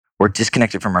we're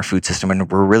disconnected from our food system,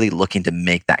 and we're really looking to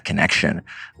make that connection,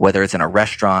 whether it's in a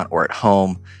restaurant or at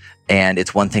home. And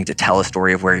it's one thing to tell a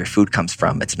story of where your food comes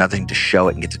from. It's another thing to show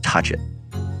it and get to touch it.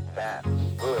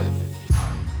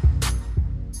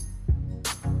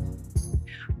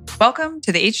 Welcome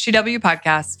to the H2W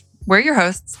podcast. We're your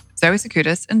hosts, Zoe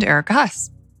Sakoutis and Erica Huss,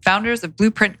 founders of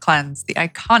Blueprint Cleanse, the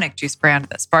iconic juice brand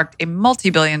that sparked a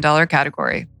multi-billion-dollar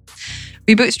category.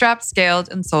 We bootstrapped, scaled,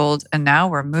 and sold, and now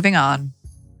we're moving on.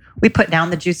 We put down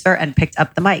the juicer and picked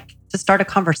up the mic to start a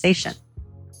conversation.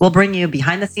 We'll bring you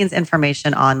behind-the-scenes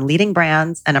information on leading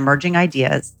brands and emerging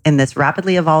ideas in this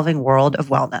rapidly evolving world of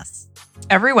wellness.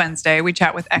 Every Wednesday, we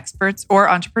chat with experts or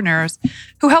entrepreneurs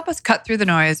who help us cut through the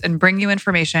noise and bring you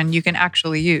information you can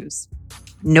actually use.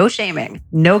 No shaming,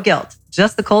 no guilt,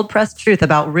 just the cold-pressed truth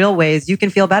about real ways you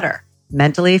can feel better,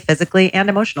 mentally, physically, and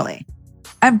emotionally.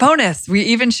 And bonus, we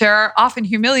even share our often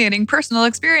humiliating personal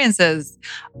experiences,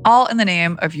 all in the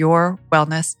name of your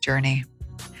wellness journey.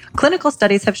 Clinical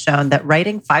studies have shown that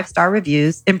writing 5-star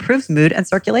reviews improves mood and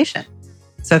circulation.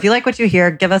 So if you like what you hear,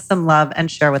 give us some love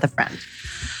and share with a friend.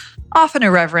 Often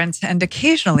irreverent and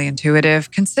occasionally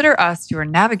intuitive, consider us your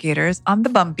navigators on the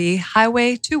bumpy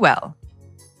highway to well.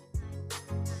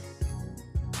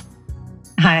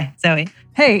 Hi, Zoe.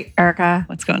 Hey, Erica.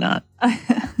 What's going on?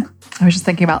 I was just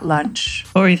thinking about lunch.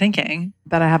 What were you thinking?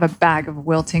 That I have a bag of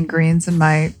wilting greens in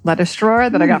my lettuce drawer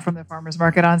that I got from the farmer's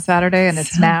market on Saturday, and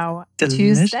it's now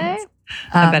Tuesday.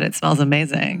 I bet it smells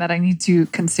amazing. That I need to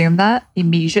consume that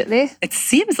immediately. It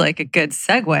seems like a good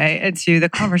segue into the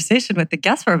conversation with the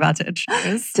guest we're about to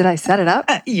introduce. Did I set it up?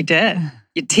 You did.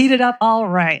 You teed it up all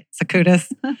right,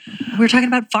 Sakoutis. We're talking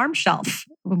about Farm Shelf.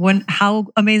 How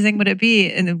amazing would it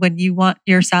be? And when you want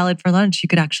your salad for lunch, you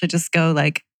could actually just go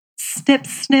like snip,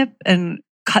 snip, and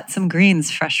cut some greens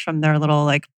fresh from their little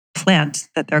like plant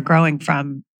that they're growing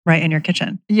from right in your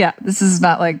kitchen. Yeah, this is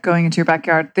not like going into your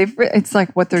backyard. It's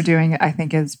like what they're doing, I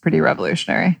think, is pretty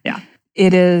revolutionary. Yeah.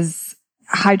 It is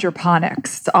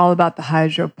hydroponics. It's all about the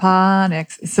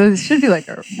hydroponics. So it should be like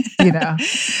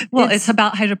Well, it's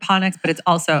about hydroponics, but it's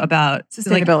also about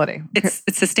sustainability. It's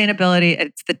sustainability.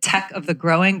 It's the tech of the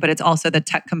growing, but it's also the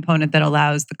tech component that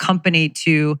allows the company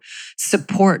to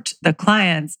support the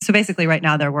clients. So basically right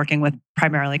now they're working with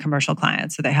primarily commercial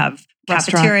clients. So they have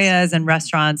cafeterias and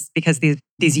restaurants because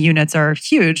these units are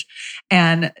huge.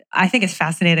 And I think it's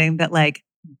fascinating that like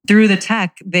through the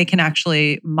tech, they can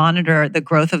actually monitor the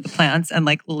growth of the plants and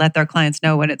like let their clients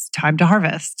know when it's time to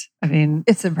harvest. I mean,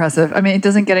 it's impressive. I mean, it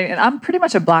doesn't get it. And I'm pretty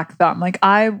much a black thumb. Like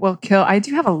I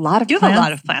do have a lot of plants. You have a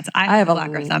lot of plants. I have a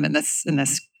blacker thumb in this.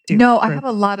 No, I have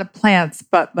a lot of plants,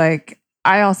 but like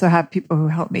I also have people who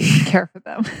help me care for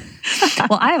them.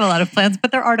 Well, I have a lot of plants,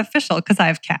 but they're artificial because I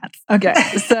have cats. Okay.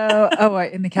 So,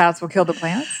 and the cats will kill the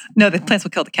plants? No, the plants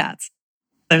will kill the cats.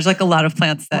 There's like a lot of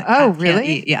plants that cats really can't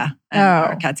eat. Yeah. And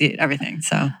our cats eat everything.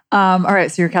 So, all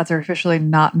right. So your cats are officially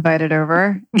not invited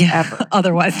over ever.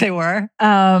 Otherwise they were.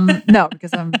 No,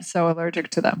 because I'm so allergic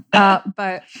to them.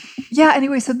 But yeah,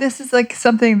 anyway, so this is like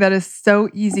something that is so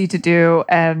easy to do.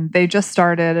 And they just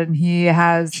started and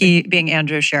he being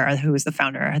Andrew Shearer, who was the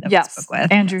founder that we spoke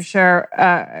with. Andrew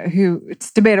Shearer, who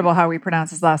it's debatable how we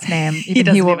pronounce his last name. He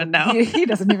doesn't even know. He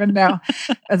doesn't even know,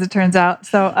 as it turns out.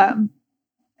 So,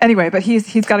 anyway, but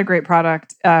he's got a great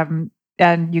product, and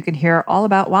you can hear all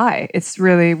about why. It's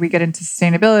really, we get into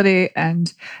sustainability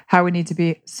and how we need to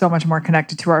be so much more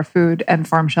connected to our food, and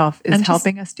Farm Shelf is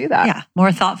helping us do that. Yeah,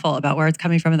 more thoughtful about where it's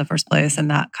coming from in the first place, and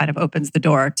that kind of opens the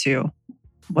door to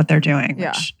what they're doing,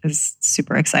 which is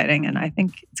super exciting. And I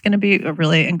think it's going to be a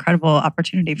really incredible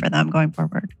opportunity for them going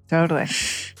forward. Totally.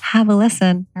 Have a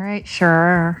listen. All right,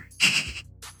 sure.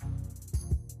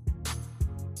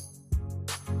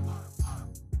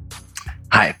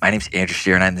 Hi, my name is Andrew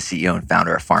Shearer, and I'm the CEO and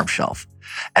founder of Farm Shelf.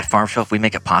 At Farm Shelf, we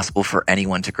make it possible for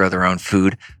anyone to grow their own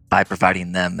food by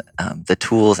providing them the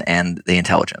tools and the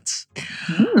intelligence.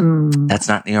 That's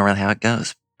not really how it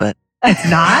goes, but it's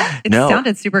not. It No.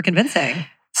 sounded super convincing.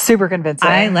 Super convincing.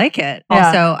 I like it. Yeah.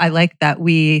 Also, I like that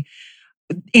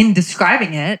in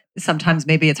describing it, sometimes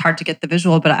maybe it's hard to get the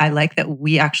visual, but I like that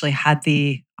we actually had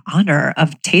the honor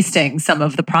of tasting some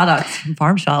of the products from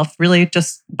Farm Shelf, really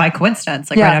just by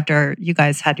coincidence, right after you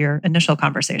guys had your initial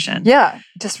conversation. Yeah,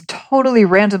 just totally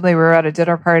randomly, we were at a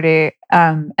dinner party,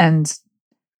 and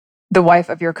the wife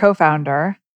of your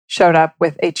co-founder showed up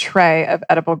with a tray of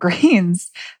edible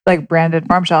greens, like branded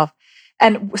Farm Shelf.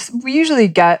 And we usually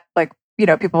get like,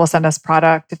 people will send us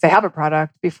product if they have a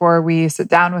product before we sit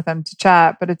down with them to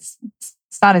chat, but it's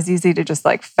not as easy to just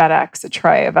like FedEx a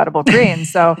tray of edible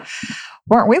greens. So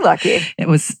weren't we lucky? It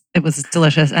was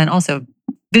delicious. And also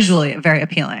visually very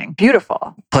appealing.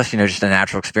 Beautiful. Plus, just a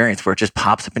natural experience where it just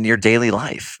pops up into your daily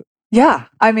life. Yeah.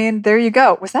 I mean, there you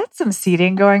go. Was that some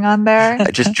seeding going on there?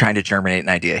 Just trying to germinate an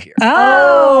idea here.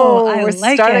 I we're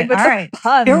like starting it. with All the right.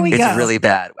 puns. Here we It's go. really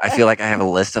bad. I feel like I have a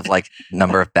list of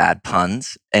number of bad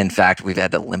puns. In fact, we've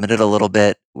had to limit it a little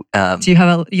bit. Do you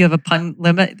have a pun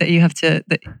limit that you have to?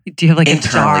 Do you have internally a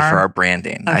jar? for our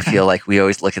branding? Okay. I feel like we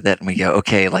always look at that and we go,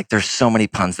 okay, there's so many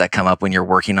puns that come up when you're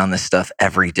working on this stuff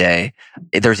every day.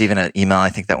 There's even an email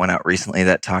I think that went out recently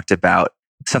that talked about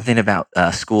something about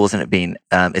schools and it being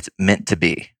it's meant to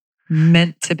be.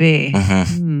 Meant to be.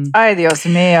 Mm-hmm. Ay, Dios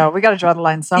mío. We got to draw the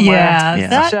line somewhere.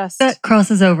 Yeah. Just That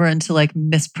crosses over into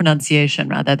mispronunciation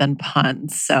rather than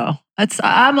puns. So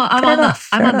I'm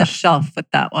on the shelf with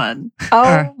that one.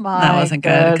 Oh my! That wasn't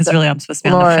good because really I'm supposed to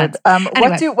be Lord. on the fence.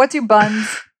 Anyway. What do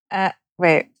buns?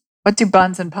 What do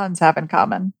buns and puns have in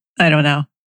common? I don't know.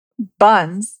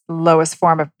 Buns, lowest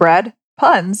form of bread.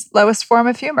 Puns, lowest form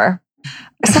of humor.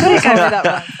 Somebody told me that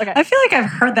one. Okay. I feel like I've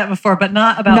heard that before, but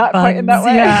not about Not buns. quite in that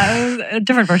way. Yeah, it was a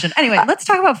different version. Anyway, let's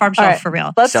talk about Farm Shelf right. for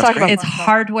real. Let's Sounds talk great. about It's Farm Shelf.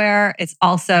 hardware. It's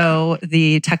also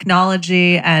the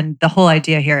technology, and the whole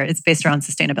idea here is based around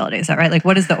sustainability. Is that right?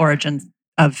 What is the origin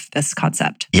of this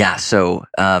concept? Yeah. So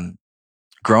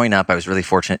growing up, I was really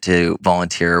fortunate to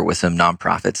volunteer with some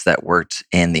nonprofits that worked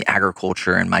in the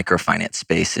agriculture and microfinance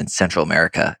space in Central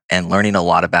America and learning a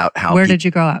lot about how Where did you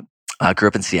grow up? I grew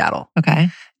up in Seattle. Okay.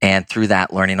 And through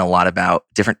that, learning a lot about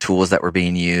different tools that were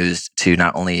being used to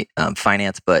not only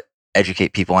finance, but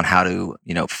educate people on how to,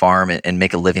 farm and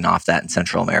make a living off that in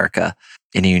Central America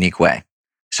in a unique way.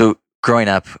 So growing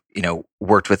up,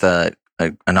 worked with a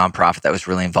nonprofit that was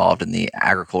really involved in the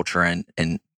agriculture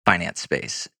and finance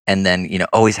space. And then,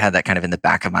 always had that kind of in the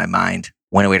back of my mind.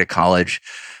 Went away to college,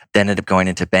 then ended up going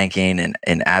into banking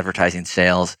and advertising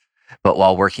sales. But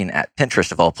while working at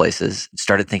Pinterest, of all places,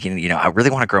 started thinking, I really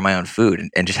want to grow my own food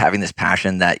and just having this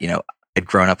passion that, I'd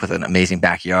grown up with an amazing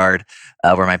backyard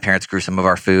where my parents grew some of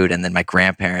our food. And then my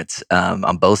grandparents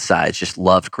on both sides just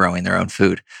loved growing their own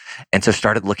food. And so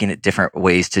started looking at different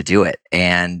ways to do it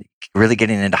and really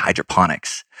getting into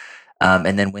hydroponics.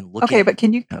 And then when looking... Okay, but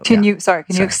can you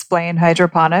explain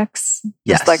hydroponics?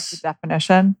 Yes. Just the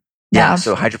definition? Yeah,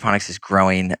 so hydroponics is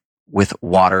growing with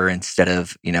water instead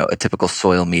of, a typical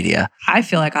soil media. I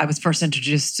feel like I was first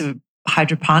introduced to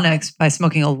hydroponics by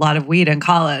smoking a lot of weed in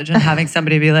college and having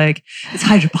somebody be like, it's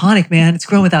hydroponic, man. It's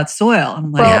grown without soil.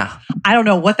 I'm like, I don't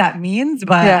know what that means,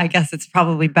 but I guess it's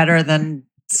probably better than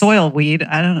soil weed.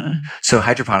 I don't know. So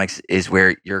hydroponics is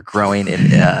where you're growing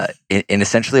in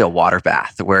essentially a water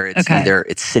bath, where it's either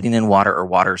it's sitting in water or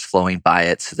water is flowing by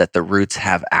it, so that the roots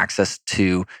have access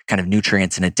to kind of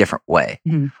nutrients in a different way.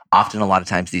 Mm-hmm. Often, a lot of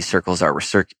times, these systems are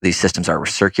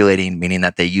recirculating, meaning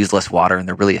that they use less water and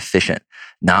they're really efficient,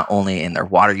 not only in their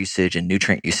water usage and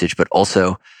nutrient usage, but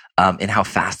also in how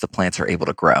fast the plants are able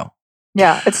to grow.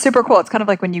 Yeah, it's super cool. It's kind of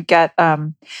like when you get,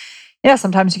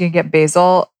 sometimes you can get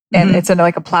basil. And it's in a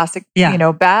plastic,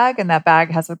 bag, and that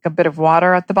bag has a bit of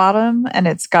water at the bottom, and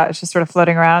it's just sort of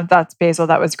floating around. That's basil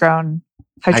that was grown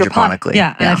hydroponically.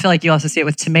 Yeah, and I feel like you also see it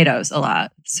with tomatoes a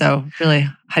lot. So really,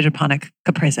 hydroponic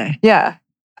caprese. Yeah,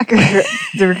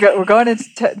 we're going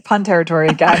into pun territory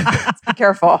again. Be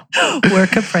careful. We're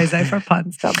caprese for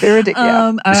puns. Don't be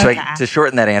ridiculous. So to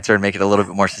shorten that answer and make it a little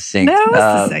bit more succinct.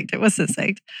 It was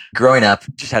succinct. Growing up,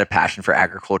 just had a passion for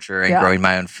agriculture and growing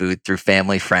my own food through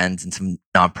family, friends, and some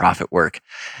nonprofit work.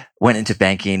 Went into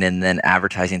banking and then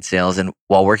advertising sales. And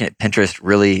while working at Pinterest,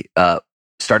 really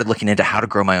started looking into how to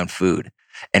grow my own food.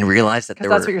 And realized that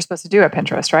that's what you're supposed to do at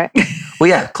Pinterest, right? Well,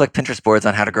 yeah, click Pinterest boards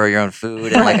on how to grow your own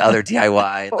food and other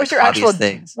DIY. What was your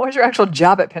actual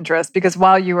job at Pinterest? Because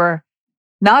while you were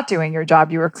not doing your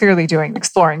job, you were clearly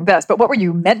exploring this. But what were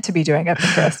you meant to be doing at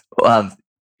Pinterest?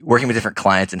 Working with different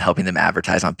clients and helping them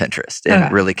advertise on Pinterest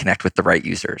and really connect with the right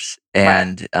users,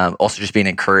 and also just being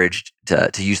encouraged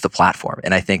to use the platform.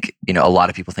 And I think a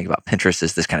lot of people think about Pinterest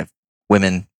as this kind of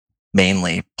women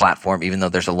mainly platform, even though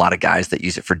there's a lot of guys that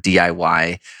use it for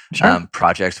DIY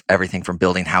projects, everything from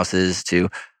building houses to,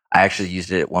 I actually used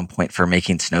it at one point for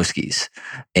making snow skis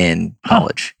in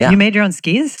college. Yeah. You made your own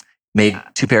skis? Made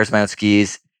 2 pairs of my own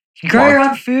skis. You grow your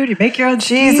own food, you make your own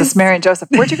skis? Jesus, Mary and Joseph.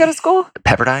 Where'd you go to school?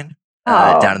 Pepperdine,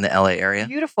 down in the LA area.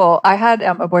 Beautiful. I had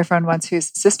a boyfriend once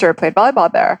whose sister played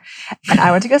volleyball there, and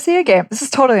I went to go see a game. This is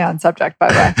totally on subject,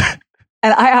 by the way.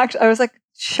 And I was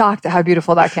shocked at how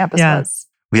beautiful that campus was.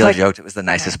 We all joked it was the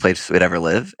nicest place we'd ever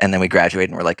live. And then we graduated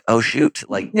and we're like, oh, shoot.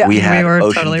 We had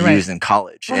ocean totally views in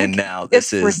college. And now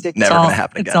this is ridiculous. never going to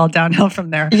happen again. It's all downhill from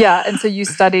there. Yeah. And so you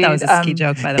studied... That was a ski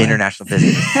joke, by the way. International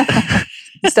business.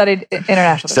 Studied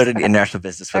international business. Studied international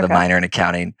business with a minor in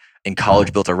accounting. In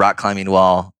college, built a rock climbing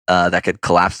wall that could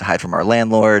collapse to hide from our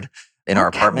landlord in our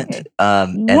apartment.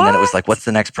 And then it was like, what's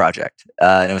the next project?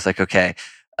 And it was like, okay,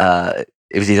 it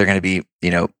was either going to be,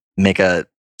 make a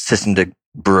system to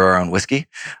brew our own whiskey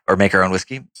or make our own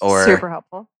whiskey Super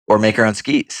helpful. or make our own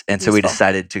skis. And so we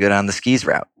decided to go down the skis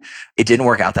route. It didn't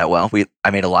work out that well. I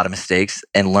made a lot of mistakes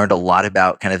and learned a lot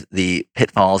about kind of the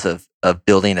pitfalls of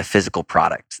building a physical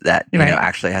product that,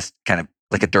 actually has kind of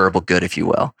like a durable good, if you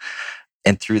will.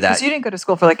 And through that. So you didn't go to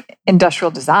school for like industrial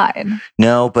design?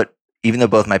 No, but even though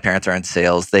both my parents are in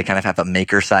sales, they kind of have a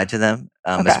maker side to them,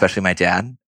 especially my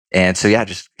dad. And so,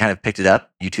 just kind of picked it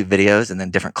up, YouTube videos, and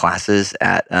then different classes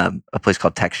at a place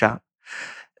called Tech Shop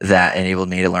that enabled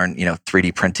me to learn,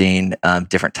 3D printing,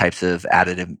 different types of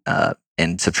additive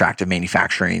and subtractive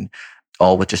manufacturing,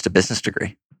 all with just a business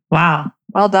degree. Wow.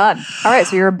 Well done. All right.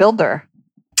 So you're a builder.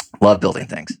 Love building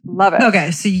things. Love it.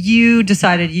 Okay. So you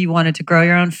decided you wanted to grow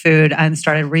your own food and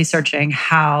started researching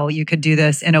how you could do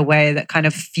this in a way that kind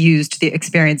of fused the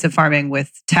experience of farming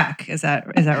with tech. Is that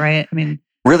right? I mean,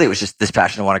 really, it was just this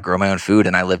passion to want to grow my own food.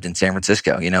 And I lived in San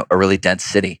Francisco, a really dense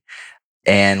city.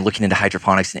 And looking into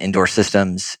hydroponics and indoor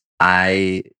systems,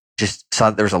 I just saw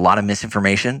that there was a lot of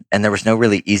misinformation and there was no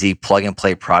really easy plug and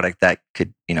play product that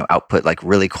could, output like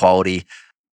really quality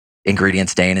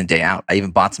ingredients day in and day out. I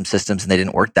even bought some systems and they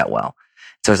didn't work that well.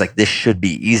 So I was like, this should be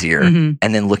easier. Mm-hmm.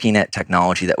 And then looking at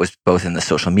technology that was both in the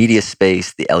social media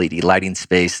space, the LED lighting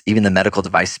space, even the medical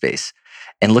device space,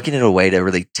 and looking at a way to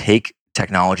really take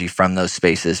technology from those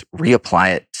spaces,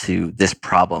 reapply it to this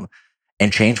problem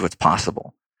and change what's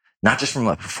possible. Not just from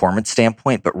a performance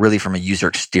standpoint, but really from a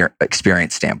user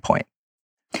experience standpoint.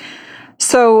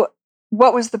 So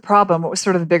what was the problem? What was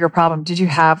sort of the bigger problem? Did you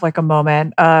have like a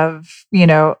moment of,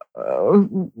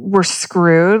 we're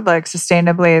screwed, like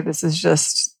sustainably, this is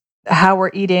just how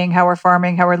we're eating, how we're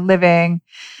farming, how we're living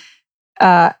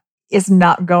is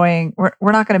not going,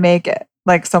 we're not going to make it.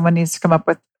 Like someone needs to come up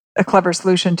with a clever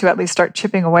solution to at least start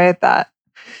chipping away at that.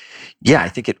 Yeah, I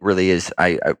think it really is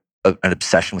an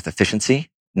obsession with efficiency,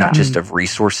 not just of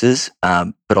resources,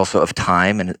 but also of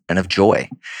time and of joy.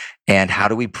 And how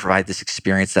do we provide this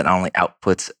experience that not only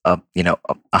outputs a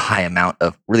high amount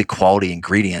of really quality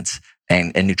ingredients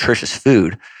and nutritious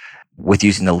food with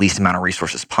using the least amount of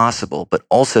resources possible, but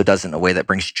also does it in a way that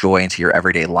brings joy into your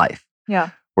everyday life.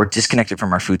 Yeah. We're disconnected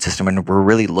from our food system and we're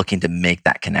really looking to make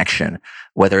that connection,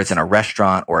 whether it's in a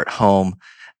restaurant or at home.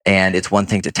 And it's one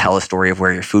thing to tell a story of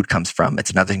where your food comes from.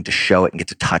 It's another thing to show it and get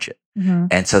to touch it. Mm-hmm.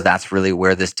 And so that's really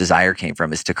where this desire came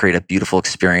from, is to create a beautiful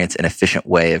experience, an efficient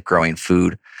way of growing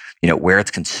food, where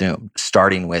it's consumed,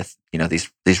 starting with,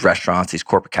 these restaurants, these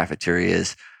corporate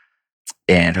cafeterias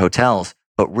and hotels,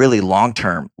 but really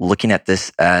long-term looking at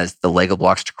this as the Lego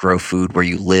blocks to grow food where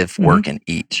you live, work, and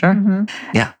eat. Sure. Mm-hmm.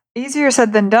 Yeah. Easier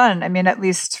said than done. I mean, at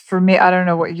least for me, I don't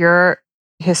know what your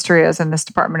history is in this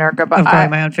department, Erica, but of growing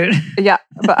my own food. Yeah,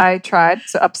 but I tried.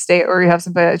 So upstate, or you have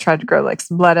somebody, I tried to grow like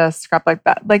some lettuce, crap like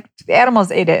that. Like the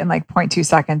animals ate it in like 0.2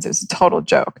 seconds. It was a total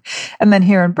joke. And then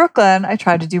here in Brooklyn, I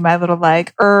tried to do my little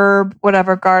like herb,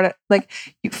 whatever garden. Like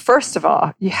first of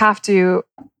all, you have to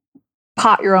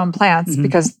pot your own plants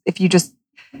because if you just,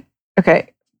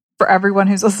 for everyone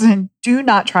who's listening, do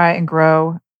not try and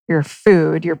grow your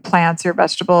food, your plants, your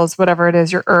vegetables, whatever it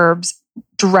is, your herbs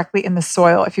directly in the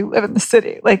soil if you live in the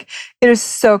city. Like it is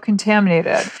so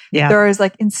contaminated. Yeah. There is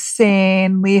like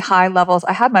insanely high levels.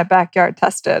 I had my backyard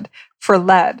tested for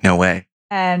lead. No way.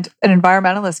 And an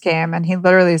environmentalist came and he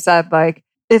literally said like,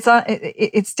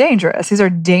 it's dangerous. These are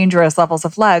dangerous levels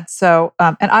of lead. So,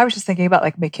 and I was just thinking about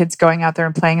like my kids going out there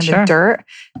and playing in the dirt.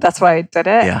 That's why I did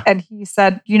it. Yeah. And he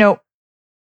said,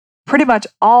 pretty much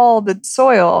all the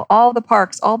soil, all the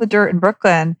parks, all the dirt in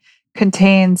Brooklyn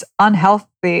contains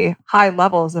unhealthy high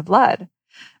levels of lead.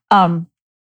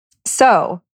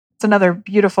 So it's another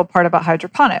beautiful part about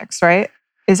hydroponics, right?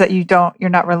 Is that you're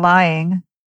not relying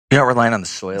on the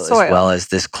soil as well as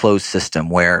this closed system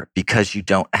where, because you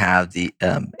don't have the,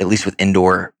 at least with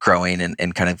indoor growing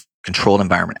and kind of controlled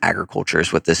environment agriculture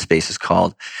is what this space is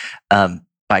called.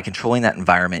 By controlling that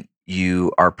environment,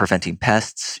 you are preventing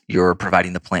pests, you're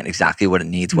providing the plant exactly what it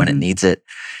needs when it needs it,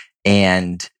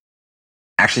 and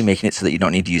actually making it so that you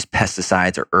don't need to use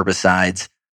pesticides or herbicides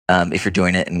if you're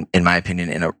doing it, in my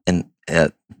opinion, in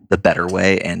the better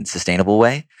way and sustainable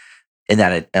way. And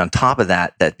that on top of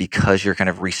that because you're kind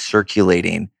of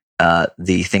recirculating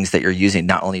the things that you're using,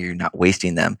 not only are you not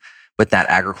wasting them, but that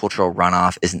agricultural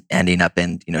runoff isn't ending up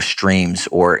in streams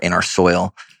or in our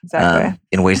soil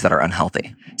in ways that are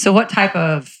unhealthy. So what type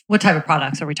of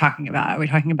products are we talking about? Are we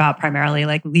talking about primarily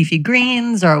like leafy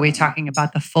greens, or are we talking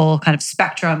about the full kind of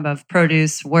spectrum of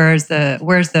produce? Where's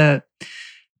the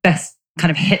best kind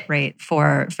of hit rate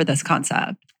for this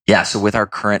concept? Yeah. So with our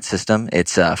current system,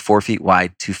 it's 4 feet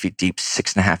wide, 2 feet deep,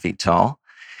 6.5 feet tall.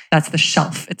 That's the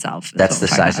shelf itself. That's the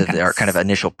size of our kind of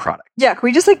initial product. Yeah. Can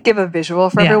we just like give a visual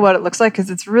for everyone what it looks like? Because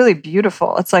it's really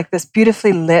beautiful. It's like this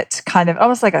beautifully lit kind of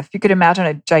almost like if you could imagine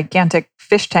a gigantic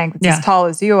fish tank that's as tall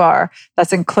as you are,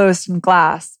 that's enclosed in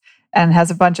glass and has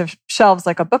a bunch of shelves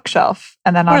like a bookshelf.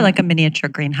 And then like a miniature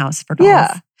greenhouse for dolls.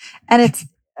 Yeah. And it's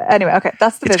anyway, okay,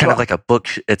 that's the visual. It's kind of like a book.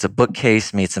 It's a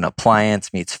bookcase meets an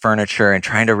appliance meets furniture, and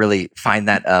trying to really find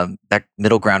that that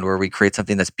middle ground where we create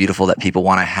something that's beautiful that people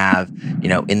want to have,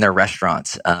 in their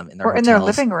restaurants, in their or in their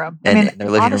living room, and in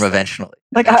their living room eventually.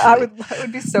 Like it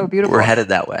would be so beautiful. We're headed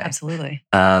that way, absolutely.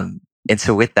 And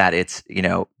so with that, it's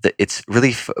it's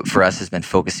really for us has been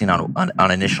focusing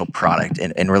on initial product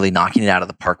and really knocking it out of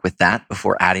the park with that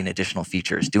before adding additional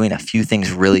features, doing a few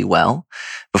things really well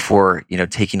before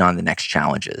taking on the next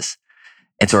challenges.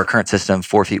 And so our current system,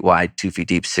 4 feet wide, 2 feet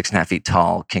deep, 6.5 feet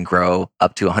tall, can grow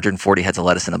up to 140 heads of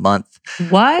lettuce in a month.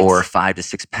 What? Or 5 to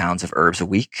 6 pounds of herbs a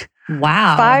week.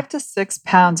 Wow. 5 to 6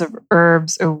 pounds of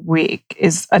herbs a week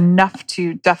is enough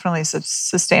to definitely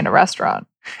sustain a restaurant.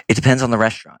 It depends on the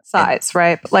restaurant size,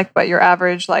 right? But your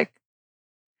average, like,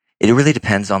 it really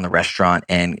depends on the restaurant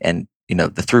and the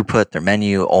throughput, their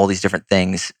menu, all these different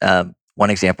things. One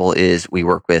example is we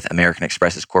work with American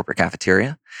Express's corporate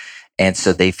cafeteria, and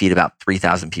so they feed about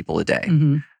 3,000 people a day.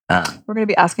 Mm-hmm. We're going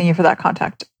to be asking you for that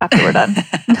contact after we're done.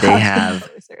 They have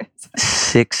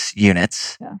 6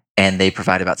 units, and they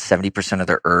provide about 70% of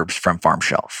their herbs from farm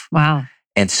shelf. Wow.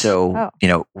 And so,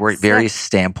 we're at various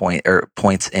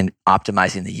points in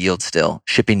optimizing the yield still,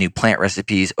 shipping new plant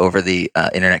recipes over the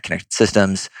internet connected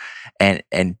systems and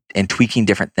tweaking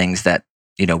different things that,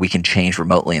 we can change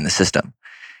remotely in the system.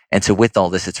 And so with all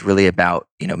this, it's really about,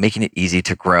 making it easy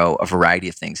to grow a variety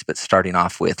of things, but starting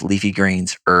off with leafy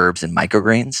greens, herbs, and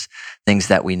microgreens, things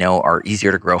that we know are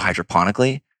easier to grow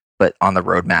hydroponically, but on the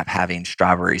roadmap having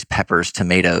strawberries, peppers,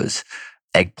 tomatoes,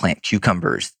 eggplant,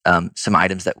 cucumbers, some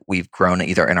items that we've grown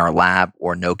either in our lab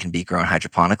or know can be grown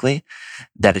hydroponically,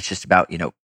 that it's just about,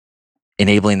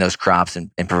 enabling those crops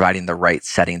and providing the right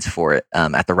settings for it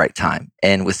at the right time.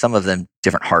 And with some of them,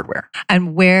 different hardware.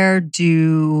 And where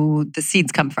do the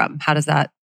seeds come from? How does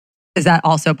that, is that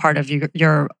also part of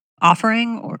your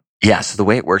offering? Or? Yeah, so the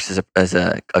way it works is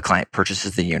a client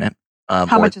purchases the unit.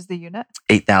 How much is the unit?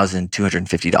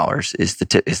 $8,250 is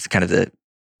the kind of the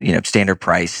standard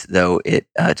price, though it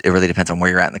really depends on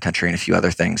where you're at in the country and a few other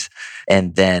things.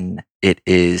 And then it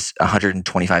is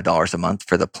 $125 a month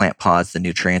for the plant pods, the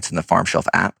nutrients, and the Farm Shelf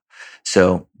app.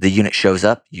 So the unit shows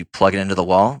up, you plug it into the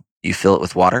wall, you fill it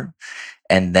with water,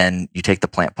 and then you take the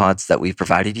plant pods that we've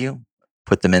provided you,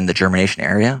 put them in the germination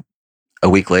area. A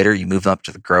week later, you move them up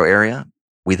to the grow area.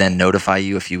 We then notify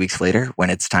you a few weeks later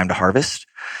when it's time to harvest.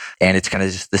 And it's kind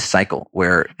of just this cycle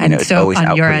where it's so always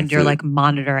on your end, food. you're like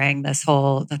monitoring this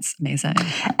whole, that's amazing.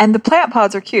 And the plant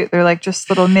pods are cute. They're like just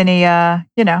little mini,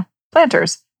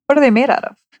 planters. What are they made out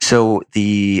of? So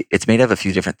it's made of a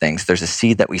few different things. There's a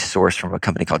seed that we source from a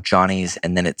company called Johnny's,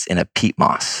 and then it's in a peat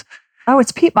moss. Oh,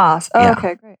 it's peat moss. Oh, Yeah.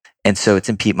 Okay, great. And so it's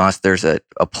in peat moss. There's a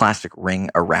plastic ring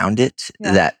around it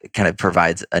that kind of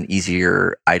provides an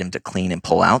easier item to clean and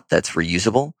pull out that's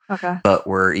reusable. Okay. But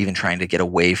we're even trying to get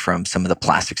away from some of the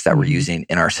plastics that we're using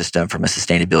in our system from a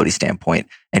sustainability standpoint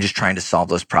and just trying to solve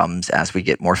those problems as we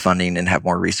get more funding and have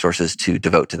more resources to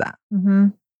devote to that. Mm-hmm.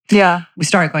 Yeah. We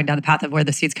started going down the path of where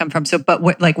the seeds come from. So, but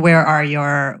where are you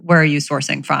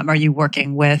sourcing from? Are you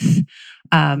working with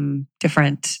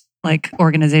different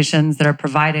organizations that are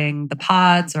providing the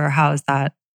pods, or how is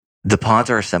that? The pods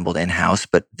are assembled in-house,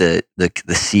 but the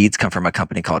seeds come from a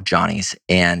company called Johnny's,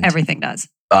 and Everything does.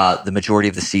 The majority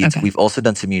of the seeds. Okay. We've also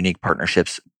done some unique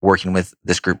partnerships working with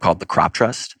this group called the Crop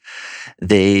Trust.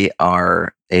 They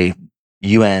are a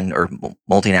UN or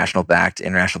international backed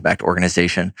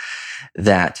organization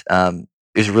that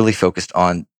is really focused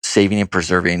on saving and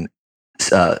preserving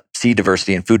seed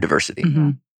diversity and food diversity.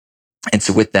 Mm-hmm. And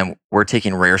so with them, we're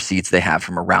taking rare seeds they have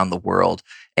from around the world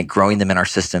and growing them in our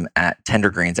system at Tender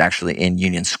Greens, actually in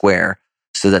Union Square,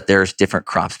 so that there's different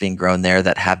crops being grown there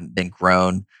that haven't been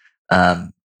grown,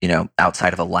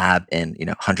 outside of a lab in,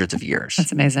 hundreds of years.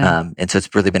 That's amazing. And so it's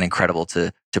really been incredible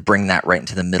to bring that right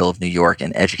into the middle of New York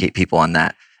and educate people on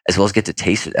that, as well as get to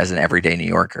taste it as an everyday New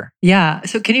Yorker. Yeah.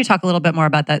 So can you talk a little bit more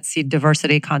about that seed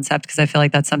diversity concept? Because I feel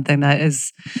like that's something that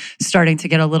is starting to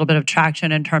get a little bit of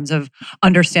traction in terms of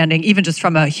understanding, even just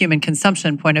from a human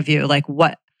consumption point of view, like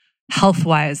what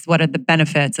health-wise, what are the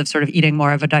benefits of sort of eating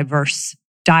more of a diverse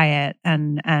diet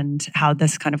and how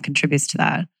this kind of contributes to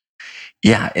that?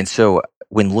 Yeah. And so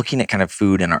when looking at kind of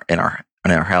food and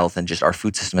our health and just our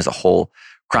food system as a whole,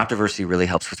 crop diversity really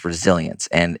helps with resilience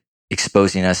and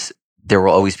exposing us. There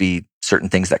will always be certain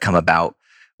things that come about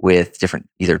with different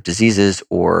either diseases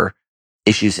or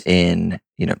issues in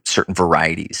certain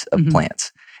varieties of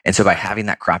plants. And so by having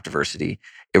that crop diversity,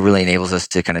 it really enables us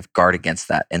to kind of guard against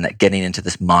that, and that getting into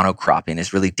this monocropping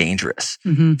is really dangerous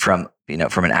from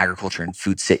an agriculture and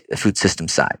food system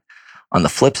side. On the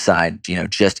flip side,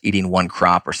 just eating one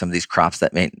crop or some of these crops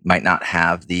that might not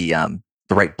have the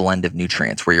right blend of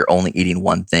nutrients, where you're only eating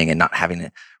one thing and not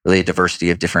having really a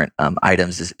diversity of different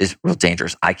items is real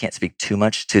dangerous. I can't speak too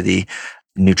much to the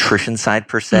nutrition side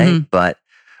per se, but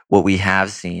what we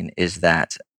have seen is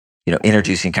that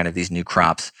introducing kind of these new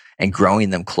crops and growing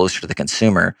them closer to the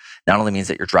consumer not only means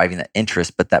that you're driving that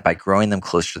interest, but that by growing them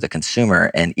closer to the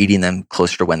consumer and eating them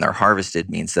closer to when they're harvested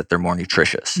means that they're more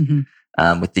nutritious.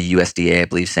 With the USDA, I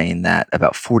believe, saying that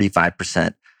about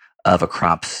 45% of a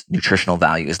crop's nutritional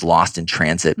value is lost in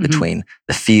transit between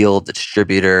the field, the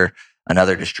distributor,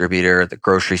 another distributor, the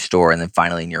grocery store, and then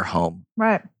finally in your home.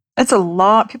 Right. It's a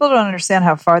lot. People don't understand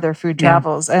how far their food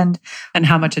travels and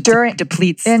how much it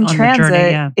depletes in on transit. The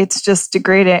journey. Yeah. It's just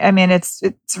degrading. I mean, it's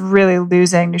really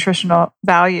losing nutritional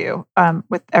value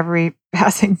with every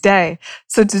passing day.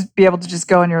 So to be able to just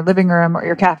go in your living room or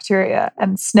your cafeteria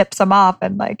and snip some off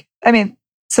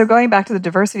so going back to the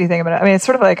diversity thing about it, it's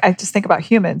sort of like, I just think about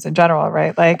humans in general,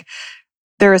 right? Like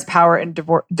there is power in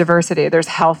diversity. There's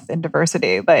health in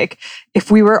diversity. Like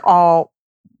if we were all,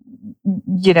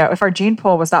 if our gene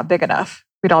pool was not big enough,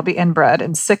 we'd all be inbred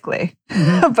and sickly.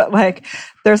 But like,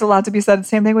 there's a lot to be said.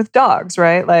 Same thing with dogs,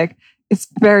 right? Like it's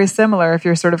very similar. If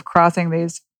you're sort of crossing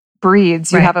these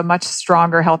breeds, you have a much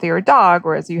stronger, healthier dog,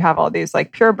 whereas you have all these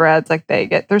like purebreds, like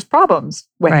there's problems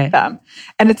with them.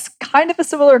 And it's kind of a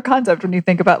similar concept when you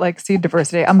think about like seed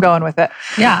diversity. I'm going with it.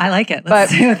 Yeah, I like it.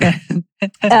 Let's do it.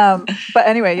 But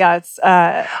anyway, yeah, it's...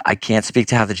 I can't speak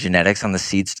to how the genetics on the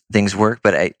seeds things work,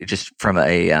 but I just from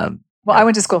a... I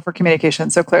went to school for communication,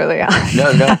 so clearly, yeah.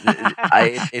 No,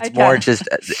 it's more just,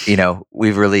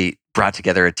 we've really brought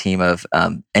together a team of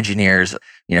engineers,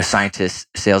 scientists,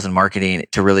 sales and marketing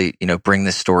to really, bring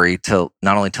this story to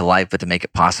not only to life, but to make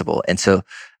it possible. And so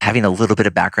having a little bit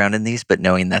of background in these, but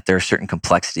knowing that there are certain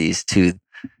complexities to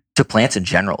plants in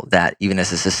general that even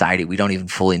as a society, we don't even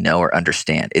fully know or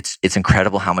understand. It's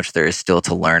incredible how much there is still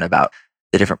to learn about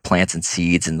the different plants and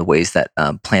seeds and the ways that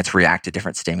plants react to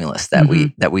different stimulus that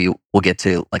we will get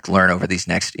to like learn over these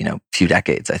next few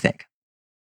decades, I think.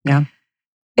 Yeah,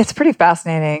 it's pretty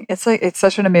fascinating. It's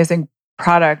such an amazing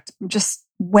product. Just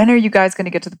when are you guys going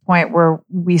to get to the point where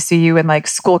we see you in like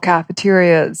school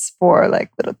cafeterias for like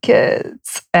little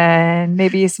kids and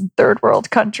maybe some third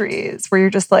world countries where you're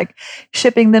just like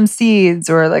shipping them seeds,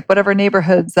 or like whatever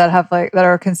neighborhoods that have that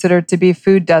are considered to be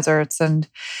food deserts and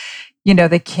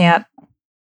they can't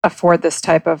afford this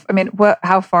type of,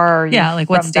 how far are you? Yeah, like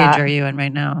what stage are you in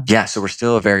right now? Yeah, so we're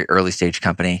still a very early stage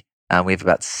company. We have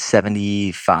about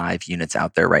 75 units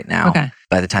out there right now. Okay.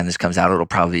 By the time this comes out, it'll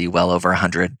probably be well over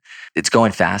 100. It's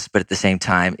going fast, but at the same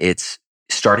time, it's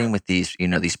starting with these,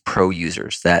 these pro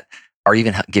users that are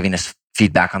even giving us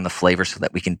feedback on the flavor so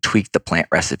that we can tweak the plant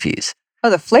recipes. Oh,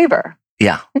 the flavor.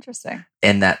 Yeah. Interesting.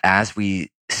 And that as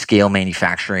we scale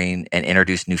manufacturing and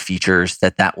introduce new features,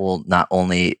 that will not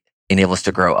only enable us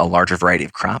to grow a larger variety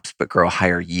of crops, but grow a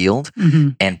higher yield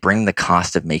and bring the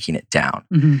cost of making it down.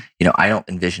 I don't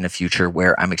envision a future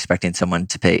where I'm expecting someone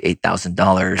to pay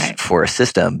 $8,000 for a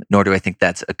system, nor do I think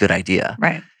that's a good idea.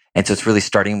 Right. And so it's really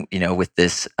starting, with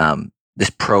this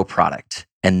pro product,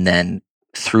 and then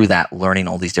through that, learning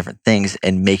all these different things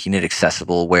and making it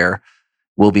accessible where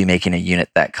we'll be making a unit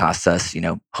that costs us,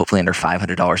 hopefully under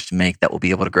 $500 to make, that will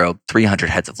be able to grow 300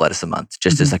 heads of lettuce a month,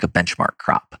 just as like a benchmark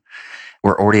crop.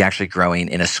 We're already actually growing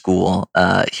in a school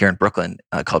here in Brooklyn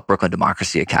called Brooklyn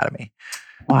Democracy Academy.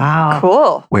 Wow.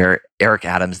 Cool. Where Eric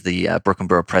Adams, the Brooklyn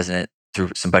Borough president,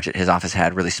 through some budget his office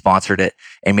had, really sponsored it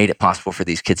and made it possible for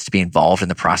these kids to be involved in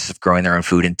the process of growing their own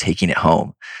food and taking it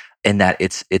home. And that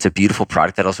it's a beautiful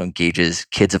product that also engages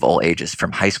kids of all ages,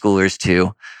 from high schoolers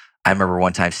to I remember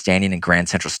one time standing in Grand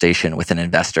Central Station with an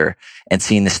investor and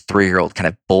seeing this 3-year-old kind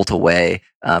of bolt away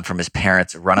from his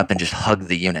parents, run up and just hug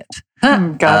the unit.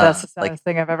 God, that's the saddest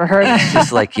thing I've ever heard. It's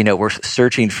just like, we're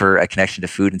searching for a connection to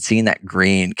food, and seeing that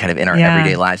green kind of in our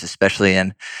everyday lives, especially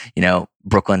in,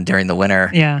 Brooklyn during the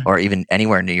winter, or even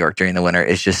anywhere in New York during the winter,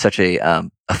 is just such a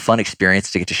fun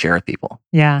experience to get to share with people.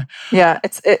 Yeah.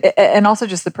 And also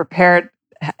just the prepared,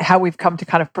 how we've come to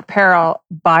kind of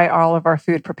buy all of our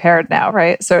food prepared now,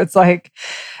 right? So it's like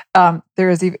there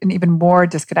is even more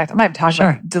disconnect. I'm not even talking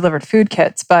about delivered food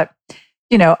kits, but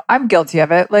I'm guilty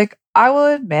of it. Like, I will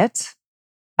admit,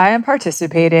 I am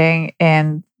participating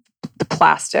in the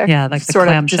plastic like sort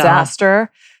the of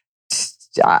disaster.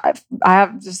 I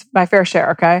have just my fair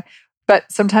share, okay?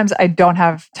 But sometimes I don't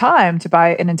have time to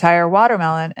buy an entire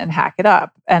watermelon and hack it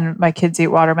up. And my kids eat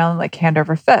watermelon like hand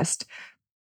over fist,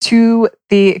 to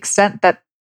the extent that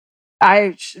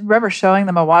I remember showing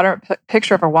them a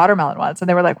picture of a watermelon once, and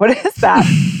they were like, "What is that?"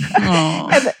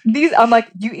 And I'm like,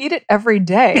 "You eat it every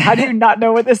day. How do you not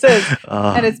know what this is?"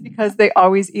 And it's because they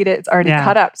always eat it. It's already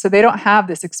cut up, so they don't have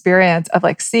this experience of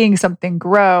like seeing something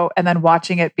grow and then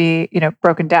watching it be,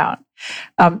 broken down.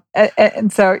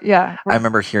 And so, I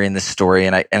remember hearing this story,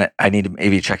 and I need to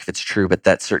maybe check if it's true, but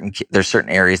that there's certain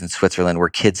areas in Switzerland where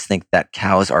kids think that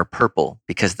cows are purple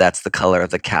because that's the color of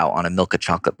the cow on a Milka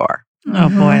chocolate bar. Oh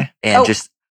boy. And just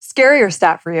scarier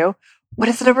stat for you. What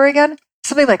is the number again?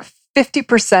 Something like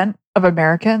 50% of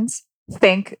Americans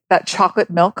think that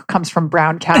chocolate milk comes from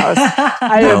brown cows.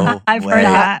 I've heard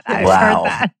that. I've heard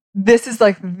that. This is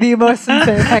like the most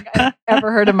insane thing I've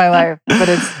ever heard in my life, but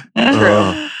it's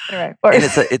true. Anyway,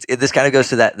 and this kind of goes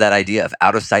to that idea of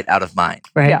out of sight, out of mind.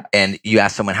 Right. Yeah. And you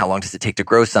ask someone, how long does it take to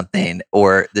grow something?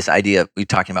 Or this idea of, we're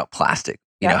talking about plastic.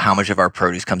 How much of our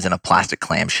produce comes in a plastic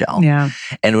clamshell? Yeah.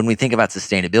 And when we think about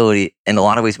sustainability, in a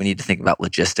lot of ways, we need to think about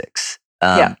logistics.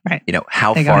 Right.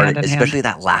 How they far, especially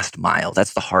that last mile,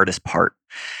 that's the hardest part.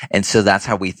 And so that's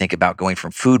how we think about going from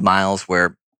food miles,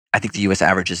 where I think the U.S.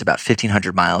 average is about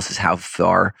 1,500 miles is how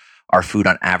far our food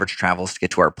on average travels to get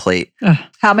to our plate.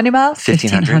 How many miles?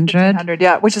 1,500. 1,500,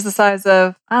 yeah, which is the size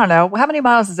of, I don't know, how many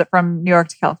miles is it from New York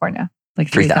to California?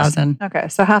 Like 3,000. Okay,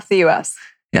 so half the U.S.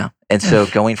 Yeah. And so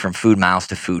going from food miles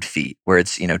to food feet, where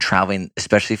it's, traveling,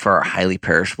 especially for our highly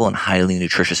perishable and highly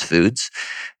nutritious foods,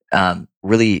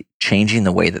 really changing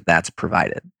the way that that's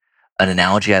provided. An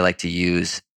analogy I like to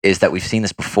use is that we've seen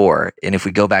this before. And if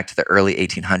we go back to the early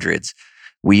 1800s,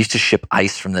 we used to ship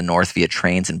ice from the north via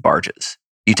trains and barges.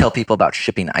 You tell people about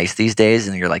shipping ice these days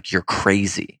and you're like, you're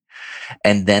crazy.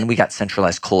 And then we got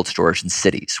centralized cold storage in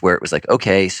cities where it was like,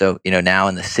 okay, so, now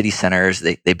in the city centers,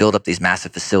 they build up these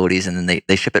massive facilities and then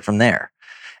they ship it from there.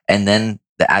 And then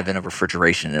the advent of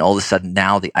refrigeration. And all of a sudden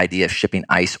now the idea of shipping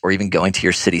ice or even going to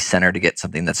your city center to get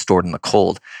something that's stored in the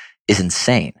cold is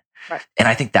insane. Right. And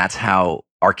I think that's how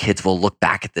our kids will look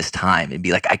back at this time and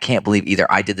be like, I can't believe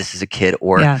either I did this as a kid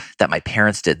or that my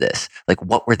parents did this. Like,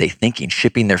 what were they thinking?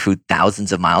 Shipping their food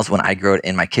thousands of miles when I grow it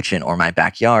in my kitchen or my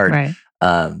backyard,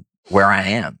 where I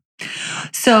am.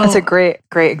 So that's a great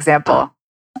example.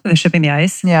 The shipping the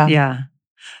ice. Yeah. Yeah.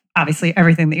 Obviously,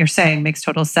 everything that you're saying makes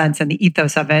total sense, and the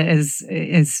ethos of it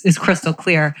is crystal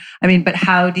clear. I mean, but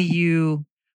how do you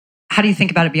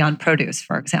think about it beyond produce,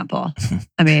 for example?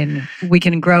 I mean, we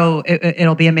can grow,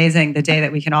 it'll be amazing the day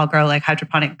that we can all grow like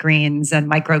hydroponic greens and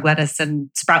micro lettuce and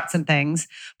sprouts and things.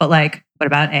 But like, what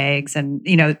about eggs? And,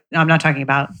 I'm not talking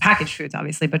about packaged foods,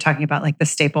 obviously, but talking about like the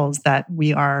staples that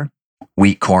we are.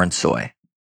 Wheat, corn, soy,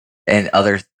 and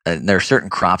other. There are certain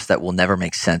crops that will never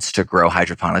make sense to grow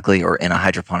hydroponically or in a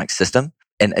hydroponic system.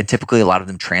 And typically a lot of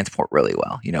them transport really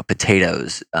well,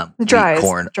 potatoes, wheat,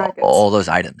 corn, all those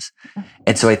items.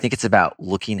 And so I think it's about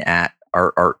looking at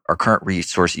our current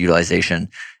resource utilization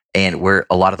and where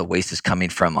a lot of the waste is coming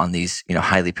from on these,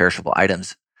 highly perishable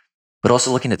items, but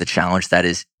also looking at the challenge that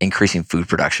is increasing food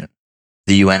production.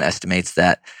 The UN estimates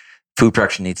that food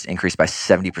production needs to increase by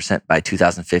 70% by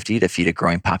 2050 to feed a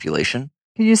growing population.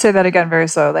 Can you say that again very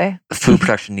slowly? Food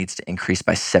production needs to increase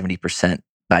by 70%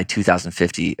 by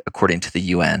 2050, according to the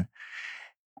UN.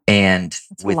 And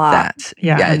that's with that,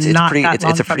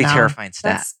 it's a pretty terrifying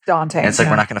stat. That's daunting. And it's like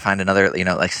we're not going to find another,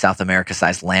 like South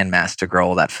America-sized landmass to grow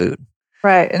all that food.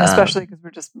 Right, and especially because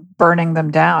we're just burning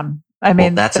them down. I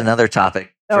mean, that's another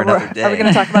topic for another day. Are we going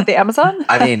to talk about the Amazon?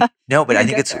 I mean, no, but I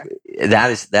think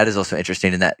that is also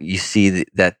interesting in that you see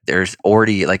that there's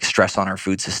already like stress on our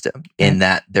food system in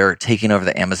that they're taking over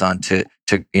the Amazon to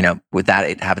with that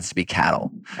it happens to be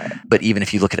cattle. Right. But even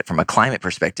if you look at it from a climate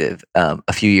perspective,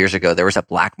 a few years ago there was a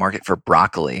black market for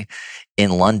broccoli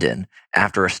in London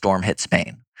after a storm hit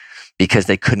Spain because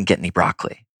they couldn't get any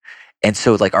broccoli. And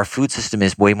so like our food system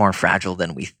is way more fragile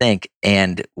than we think.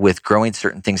 And with growing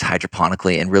certain things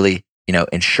hydroponically and really,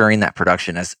 ensuring that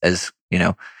production as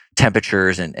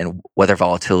temperatures and weather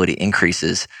volatility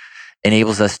increases,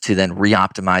 enables us to then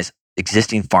re-optimize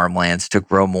existing farmlands to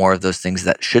grow more of those things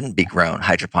that shouldn't be grown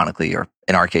hydroponically, or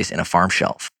in our case, in a farm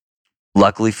shelf.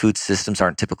 Luckily, food systems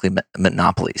aren't typically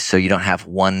monopolies. So you don't have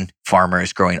one farmer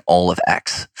is growing all of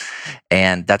X.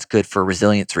 And that's good for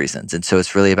resilience reasons. And so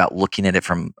it's really about looking at it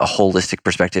from a holistic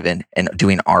perspective and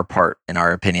doing our part, in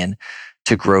our opinion,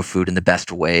 to grow food in the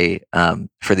best way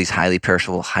for these highly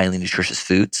perishable, highly nutritious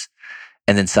foods.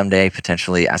 And then someday,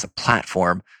 potentially as a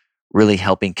platform, really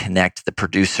helping connect the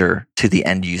producer to the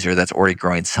end user that's already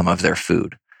growing some of their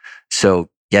food. So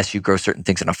yes, you grow certain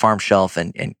things on a farm shelf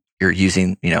and you're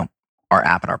using, our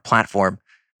app and our platform,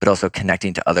 but also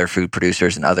connecting to other food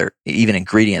producers and other even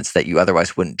ingredients that you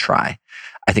otherwise wouldn't try.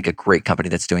 I think a great company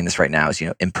that's doing this right now is,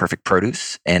 Imperfect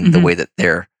Produce, and the way that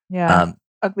they're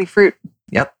ugly fruit.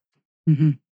 Yep. Mm-hmm.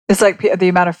 It's like the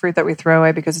amount of fruit that we throw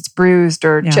away because it's bruised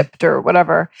or chipped or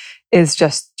whatever is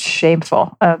just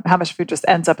shameful. How much food just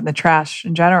ends up in the trash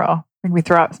in general. I think we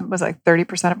throw out, it was like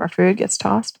 30% of our food gets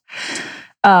tossed.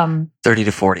 30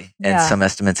 to 40. And some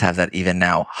estimates have that even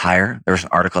now higher. There was an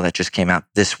article that just came out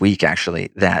this week,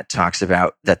 actually, that talks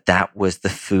about that was the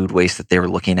food waste that they were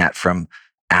looking at from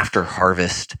after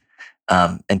harvest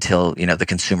until, the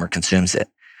consumer consumes it,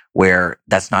 where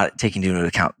that's not taking into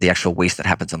account the actual waste that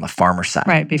happens on the farmer side.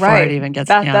 Right, before it even gets...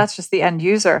 That's just the end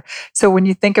user. So when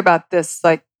you think about this,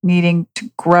 like needing to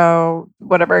grow,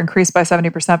 increase by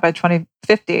 70% by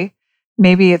 2050,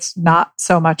 maybe it's not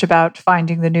so much about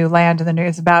finding the new land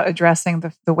it's about addressing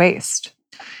the waste.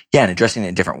 Yeah, and addressing it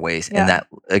in different ways. And that,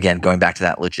 again, going back to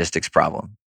that logistics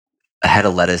problem, a head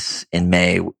of lettuce in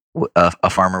May, a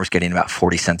farmer was getting about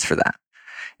 40 cents for that.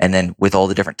 And then with all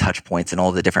the different touch points and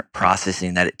all the different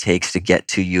processing that it takes to get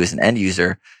to you as an end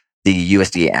user, the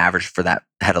USDA average for that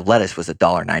head of lettuce was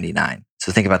 $1.99.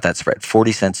 So think about that spread,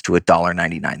 40 cents to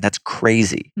 $1.99. That's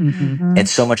crazy. Mm-hmm. And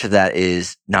so much of that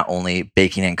is not only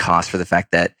baking in cost for the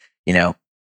fact that,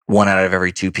 1 out of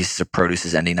every 2 pieces of produce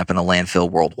is ending up in a landfill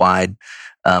worldwide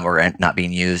or not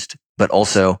being used, but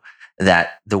also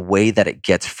that the way that it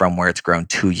gets from where it's grown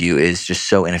to you is just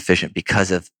so inefficient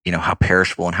because of, how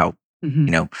perishable and how,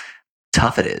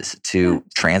 tough it is to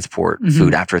transport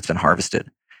food after it's been harvested.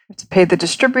 You have to pay the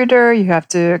distributor. You have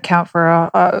to account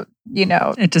for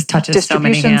it just touches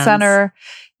distribution so many hands. Center.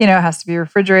 It has to be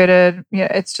refrigerated.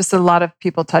 It's just a lot of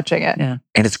people touching it. Yeah.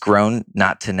 And it's grown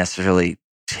not to necessarily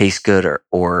taste good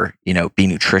or be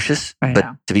nutritious,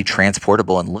 but to be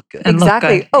transportable and look good. And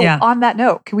exactly. look good. On that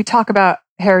note, can we talk about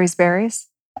Harry's Berries?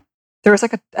 There was I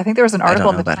think there was an article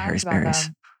in the about Times Harry's about Berries.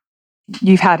 them.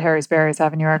 You've had Harry's Berries,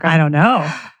 haven't you, Erica? I don't know.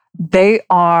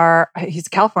 He's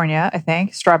California, I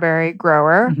think, strawberry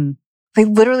grower. Mm-hmm. They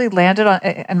literally landed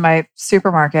in my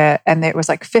supermarket and it was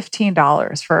like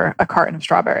 $15 for a carton of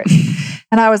strawberries.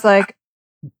 And I was like,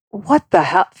 what the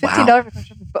hell? $15 for a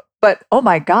strawberry? But oh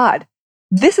my God,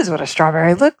 this is what a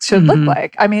strawberry should look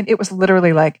like. I mean, it was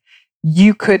literally like,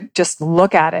 you could just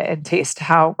look at it and taste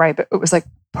how ripe it was, like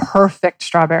perfect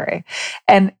strawberry.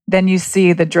 And then you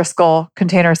see the Driscoll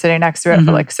container sitting next to it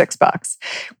for like $6.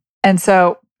 And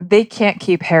so they can't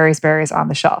keep Harry's Berries on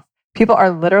the shelf. People are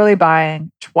literally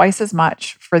buying twice as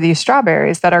much for these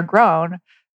strawberries that are grown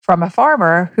from a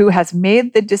farmer who has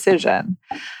made the decision,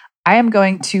 I am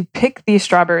going to pick these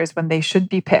strawberries when they should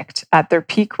be picked at their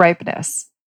peak ripeness,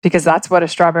 because that's what a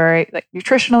strawberry, like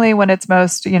nutritionally, when it's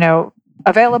most,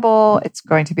 available, it's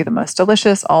going to be the most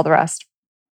delicious, all the rest.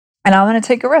 And I'm going to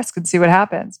take a risk and see what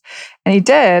happens. And he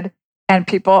did, and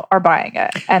people are buying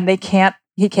it, and he can't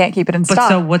keep it in stock. But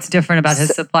so what's different about his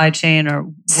supply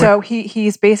chain So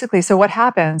he's basically, so what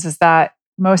happens is that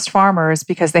most farmers,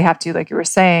 because they have to, like you were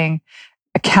saying,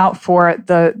 account for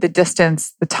the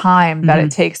distance, the time that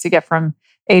it takes to get from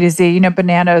A to Z.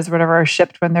 Bananas, whatever, are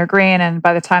shipped when they're green, and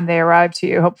by the time they arrive to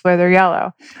you, hopefully they're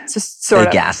yellow. It's just sort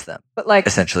of gas them, but like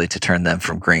essentially to turn them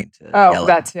from green to yellow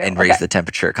and raise the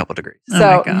temperature a couple degrees.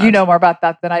 So you know more about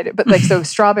that than I do. But like, so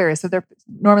strawberries, so they're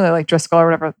normally like Driscoll or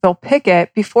whatever, they'll pick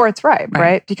it before it's ripe,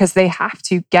 right? Because they have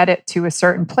to get it to a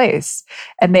certain place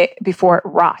and before it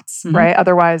rots, right?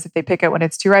 Otherwise, if they pick it when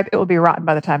it's too ripe, it will be rotten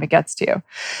by the time it gets to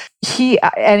you.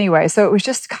 Anyway, so it was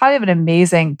just kind of an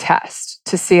amazing test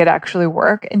to see it actually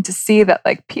work and to see that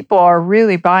like people are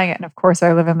really buying it. And of course,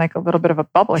 I live in like a little bit of a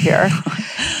bubble here.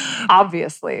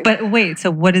 Obviously. But wait, so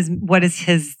what's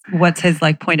his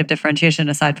like point of differentiation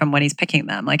aside from when he's picking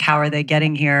them? Like, how are they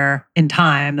getting here in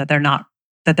time that they're not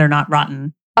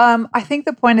rotten? I think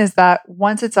the point is that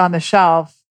once it's on the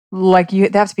shelf, like they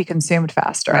have to be consumed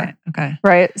faster. Right. Okay.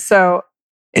 Right. So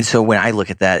And so when I look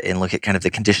at that and look at kind of the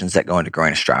conditions that go into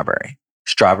growing a strawberry,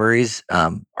 strawberries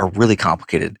are really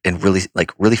complicated and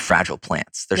really fragile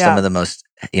plants. They're some of the most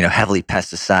heavily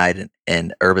pesticide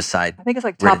and herbicide. I think it's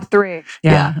like top 3.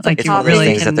 Yeah, like it's you one of those really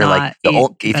things that they're like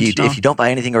conventional. if you don't buy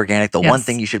anything organic, the one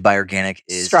thing you should buy organic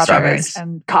is strawberries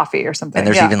and coffee or something. And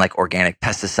there's even like organic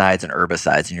pesticides and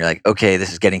herbicides, and you're like, okay,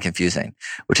 this is getting confusing,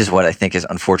 which is what I think is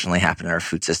unfortunately happened in our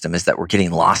food system, is that we're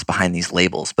getting lost behind these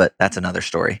labels. But that's another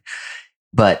story.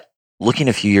 But looking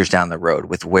a few years down the road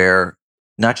with where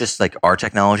not just like our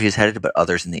technology is headed, but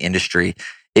others in the industry,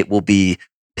 it will be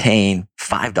paying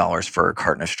 $5 for a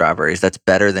carton of strawberries. That's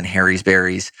better than Harry's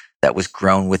berries that was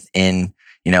grown within,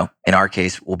 in our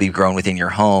case, will be grown within your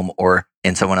home, or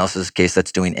in someone else's case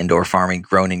that's doing indoor farming,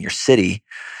 grown in your city,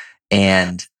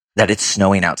 and that it's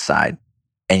snowing outside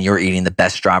and you're eating the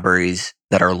best strawberries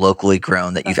that are locally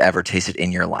grown that you've ever tasted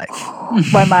in your life.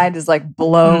 My mind is like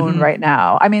blown right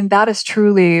now. I mean, that is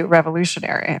truly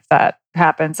revolutionary if that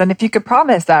happens. And if you could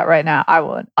promise that right now,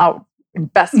 I'll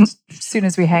invest as soon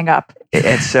as we hang up.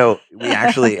 And so we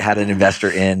actually had an investor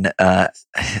in,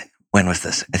 when was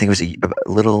this? I think it was a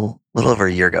little over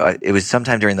a year ago. It was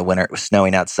sometime during the winter. It was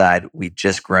snowing outside. We'd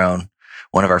just grown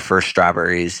one of our first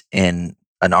strawberries in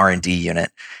an R&D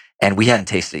unit. And we hadn't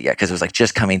tasted it yet because it was like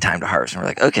just coming time to harvest. And we're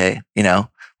like, okay,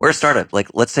 we're a startup. Like,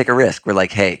 let's take a risk. We're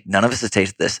like, hey, none of us has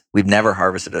tasted this. We've never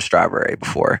harvested a strawberry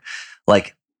before.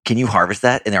 Like, can you harvest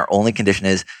that? And our only condition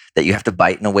is that you have to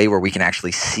bite in a way where we can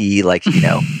actually see, like,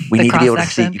 we need to be able to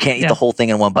see. You can't eat the whole thing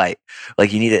in one bite.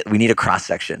 Like, we need a cross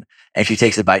section. And she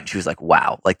takes a bite and she was like,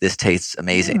 wow, like this tastes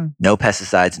amazing. No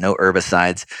pesticides, no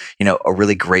herbicides, a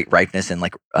really great ripeness. And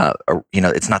like,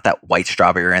 it's not that white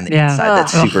strawberry on the inside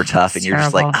that's super tough. And you're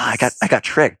just like, I got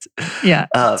tricked. Yeah.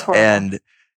 And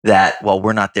that, well,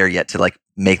 we're not there yet to like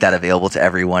make that available to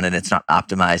everyone, and it's not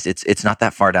optimized. It's not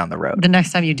that far down the road. The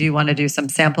next time you do want to do some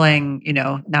sampling,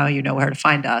 now you know where to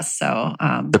find us. So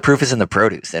the proof is in the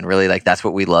produce, and really like that's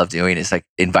what we love doing, is like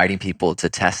inviting people to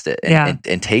test it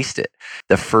and taste it.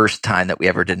 The first time that we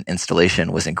ever did an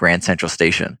installation was in Grand Central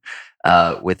Station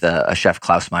with a chef,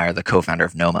 Klaus Meyer, the co-founder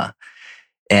of Noma.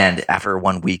 And after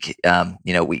 1 week,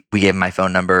 we gave him my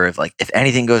phone number of like, if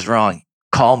anything goes wrong,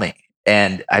 call me.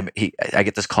 And I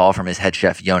get this call from his head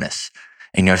chef, Jonas.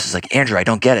 And Jonas is like, Andrew, I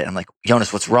don't get it. I'm like,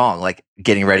 Jonas, what's wrong? Like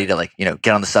getting ready to like, get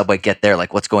on the subway, get there.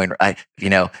 Like what's going,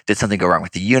 did something go wrong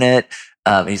with the unit?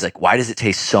 And he's like, why does it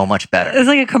taste so much better? It's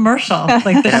like a commercial.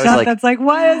 Like the stuff that's like,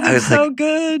 why is it so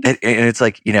good? And it's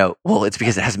like, well, it's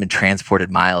because it hasn't been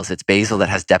transported miles. It's basil that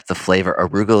has depth of flavor,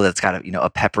 arugula that's got a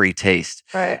peppery taste.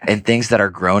 Right. And things that are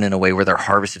grown in a way where they're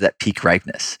harvested at peak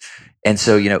ripeness. And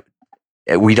so,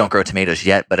 we don't grow tomatoes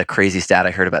yet, but a crazy stat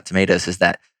I heard about tomatoes is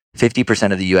that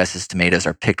 50% of the U.S.'s tomatoes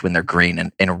are picked when they're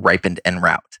green and ripened en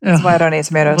route. That's why I don't eat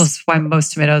tomatoes. Well, that's why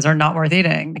most tomatoes are not worth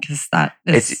eating, because that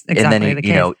is exactly the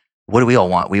case. What do we all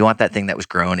want? We want that thing that was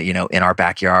grown, in our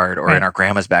backyard or in our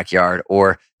grandma's backyard,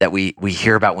 or that we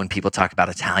hear about when people talk about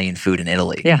Italian food in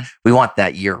Italy. Yeah. We want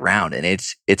that year round. And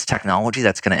it's technology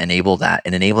that's going to enable that,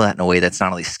 and enable that in a way that's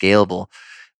not only scalable,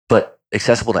 but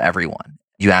accessible to everyone.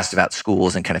 You asked about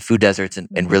schools and kind of food deserts,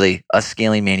 and really us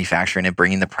scaling manufacturing and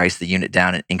bringing the price of the unit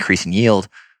down and increasing yield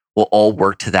will all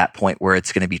work to that point where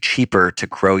it's going to be cheaper to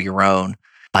grow your own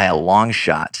by a long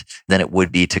shot than it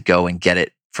would be to go and get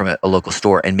it from a local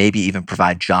store, and maybe even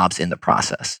provide jobs in the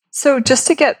process. So just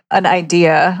to get an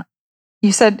idea,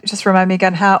 you said, just remind me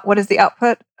again, what is the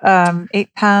output?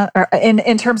 8 pounds, or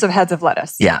in terms of heads of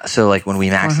lettuce? Yeah. So like when we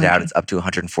max it out, it's up to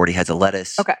 140 heads of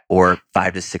lettuce, or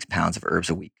 5 to 6 pounds of herbs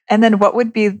a week. And then what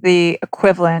would be the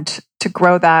equivalent to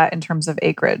grow that in terms of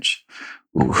acreage?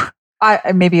 Ooh.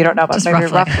 Maybe you don't know, but maybe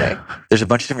roughly. There's a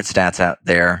bunch of different stats out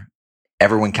there.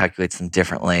 Everyone calculates them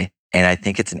differently. And I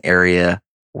think it's an area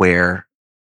where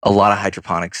a lot of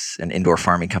hydroponics and indoor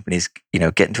farming companies,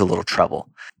 get into a little trouble.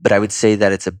 But I would say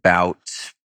that it's about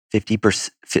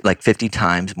 50%, like 50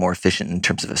 times more efficient in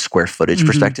terms of a square footage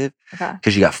perspective. Okay.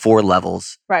 Because you got 4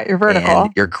 levels. Right. You're vertical.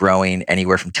 And you're growing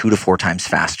anywhere from 2 to 4 times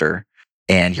faster.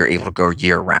 And you're able to grow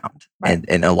year round. Right. And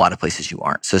in a lot of places you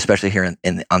aren't. So especially here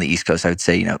on the East Coast, I would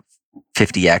say,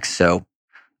 50x. So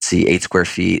let's see, 8 square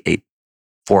feet,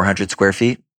 400 square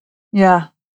feet. Yeah.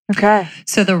 Okay.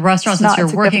 So the restaurants that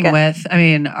you're working with, I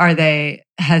mean,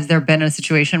 has there been a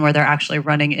situation where they're actually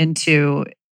running into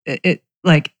it,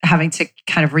 like having to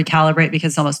kind of recalibrate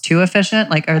because it's almost too efficient?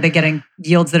 Like, are they getting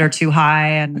yields that are too high?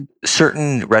 And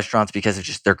certain restaurants, because of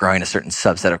just they're growing a certain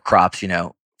subset of crops,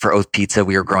 for Oath Pizza,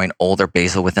 we were growing older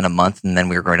basil within a month, and then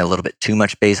we were growing a little bit too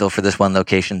much basil for this one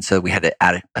location. So we had to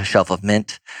add a shelf of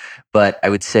mint. But I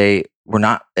would say we're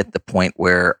not at the point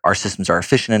where our systems are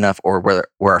efficient enough, or where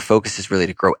our focus is really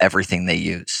to grow everything they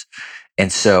use.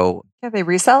 And so Yeah, they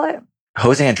resell it.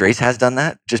 Jose Andres has done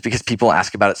that just because people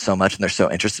ask about it so much and they're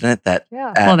so interested in it that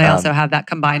Yeah. at, Well, they also have that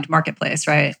combined marketplace,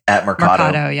 right? at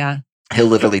Mercado, Yeah. he'll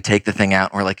literally take the thing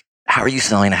out and we're like, how are you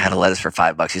selling a head of lettuce for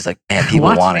 $5? He's like, man, people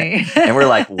Watch want me. it. And we're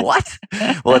like, what?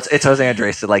 Well, it's Jose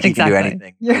Andres, so like he can do Exactly.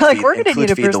 anything. You're Include like, we're going to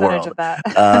need a feed the percentage world. of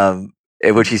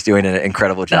that. Which he's doing an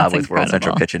incredible job That's with World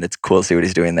Central incredible. Kitchen. It's cool to see what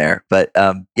he's doing there. But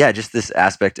yeah, just this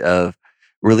aspect of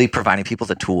really providing people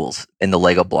the tools in the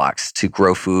Lego blocks to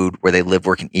grow food where they live,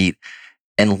 work, and eat.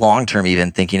 And long-term,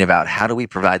 even thinking about how do we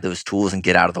provide those tools and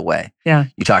get out of the way? Yeah.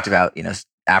 You talked about,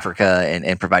 Africa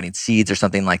and providing seeds or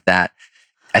something like that.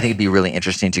 I think it'd be really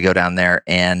interesting to go down there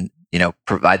and,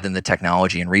 provide them the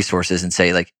technology and resources and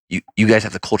say, like, you guys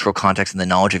have the cultural context and the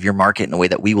knowledge of your market in a way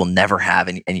that we will never have.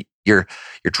 And you're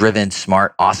driven,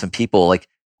 smart, awesome people. Like,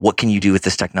 what can you do with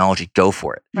this technology? Go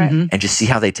for it. Right. Mhm. And just see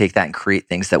how they take that and create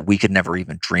things that we could never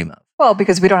even dream of. Well,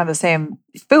 because we don't have the same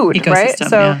food, right? Ecosystem,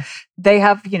 So yeah. they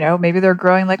have, maybe they're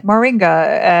growing like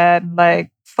moringa and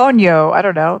like fonio. I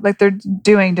don't know. Like they're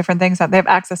doing different things. They have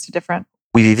access to different.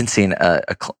 We've even seen a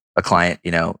client,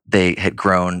 they had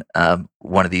grown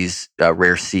one of these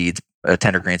rare seeds.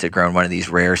 Tender Greens had grown one of these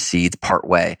rare seeds part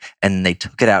way, and they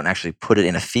took it out and actually put it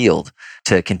in a field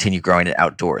to continue growing it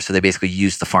outdoors. So they basically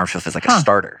used the farm shelf as like a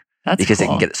starter That's because cool. it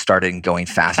can get it started and going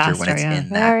faster when it's yeah. in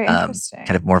Very that interesting.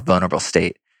 kind of more vulnerable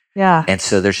state. Yeah. And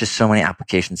so there's just so many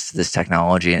applications to this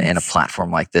technology and a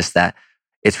platform like this that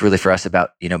it's really for us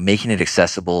about, making it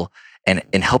accessible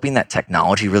and helping that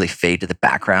technology really fade to the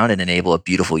background and enable a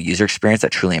beautiful user experience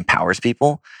that truly empowers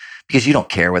people. Because you don't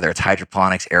care whether it's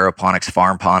hydroponics, aeroponics,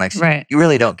 farmponics. Right. You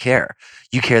really don't care.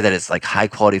 You care that it's like high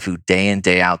quality food day in,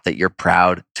 day out, that you're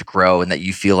proud to grow and that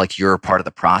you feel like you're a part of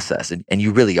the process. And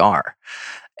you really are.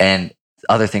 And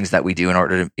other things that we do in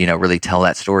order to, really tell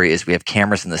that story is we have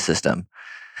cameras in the system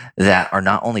that are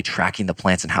not only tracking the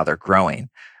plants and how they're growing,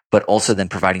 but also then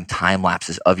providing time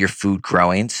lapses of your food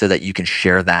growing so that you can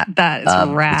share that That is with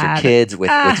your rad. kids,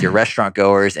 with your restaurant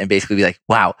goers, and basically be like,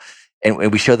 wow.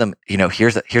 And we show them,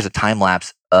 here's a time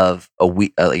lapse of a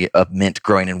week of mint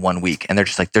growing in 1 week, and they're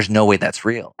just like, there's no way that's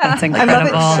real. That's I love that you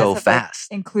incredible. guys So have, like,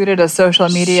 fast. included a social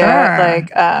media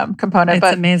Sure. component, It's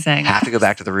but amazing. Have to go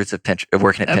back to the roots of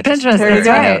working at Pinterest. Pinterest, that's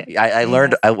right. I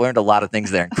learned a lot of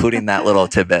things there, including that little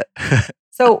tidbit.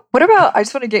 So what about, I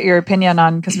just want to get your opinion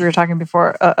on, because we were talking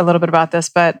before a little bit about this,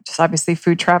 but just obviously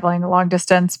food traveling long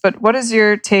distance, but what is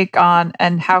your take on,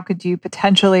 and how could you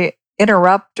potentially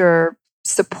interrupt or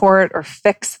support or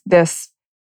fix this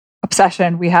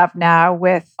obsession we have now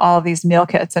with all these meal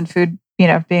kits and food,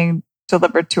 being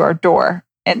delivered to our door,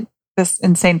 and this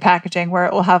insane packaging where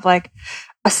it will have like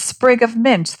a sprig of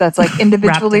mint that's like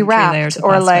individually Wrapped in 3 layers wrapped, of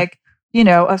or plastic. like,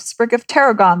 a sprig of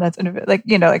tarragon that's like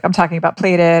I'm talking about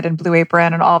Plated and Blue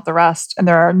Apron and all of the rest. And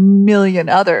there are a million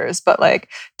others, but like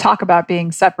talk about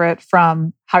being separate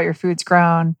from how your food's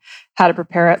grown, how to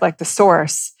prepare it, like the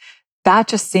source. That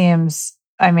just seems,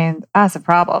 that's a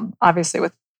problem, obviously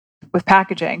with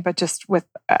packaging, but just with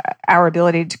our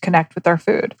ability to connect with our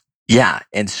food. Yeah.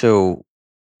 And so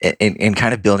in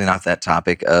kind of building off that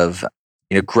topic of,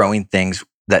 growing things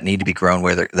that need to be grown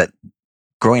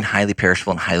growing highly perishable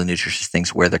and highly nutritious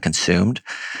things where they're consumed.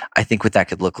 I think what that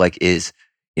could look like is,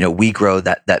 we grow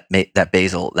that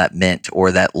basil, that mint,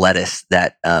 or that lettuce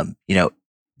that,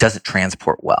 doesn't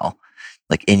transport well,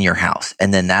 like in your house.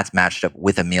 And then that's matched up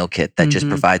with a meal kit that just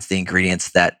provides the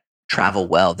ingredients that travel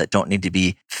well, that don't need to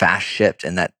be fast shipped,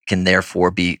 and that can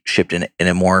therefore be shipped in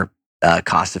a more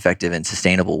cost-effective and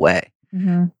sustainable way.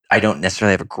 Mm-hmm. I don't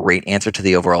necessarily have a great answer to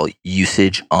the overall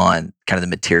usage on kind of the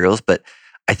materials, but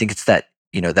I think it's that,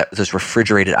 that those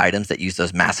refrigerated items that use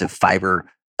those massive fiber,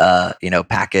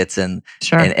 packets and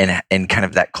kind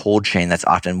of that cold chain, that's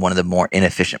often one of the more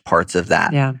inefficient parts of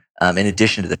that. Yeah. In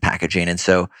addition to the packaging. And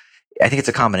so I think it's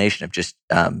a combination of just,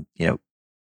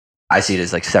 I see it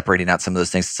as like separating out some of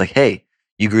those things. It's like, hey,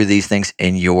 you grew these things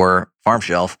in your farm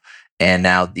shelf, and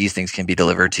now these things can be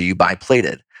delivered to you by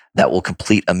Plated. That will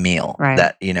complete a meal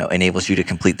that, enables you to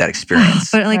complete that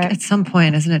experience. But like at some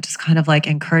point, isn't it just kind of like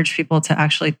encourage people to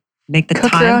actually make the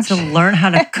Cook time to learn how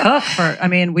to cook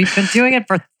we've been doing it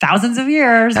for thousands of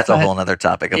years. That's a whole other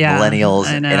topic of millennials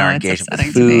and our engagement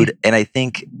with food. And I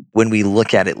think when we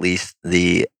look at least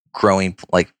the growing,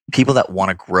 like people that want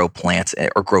to grow plants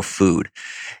or grow food,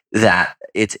 that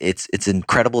it's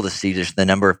incredible to see just the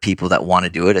number of people that want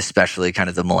to do it, especially kind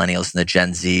of the millennials and the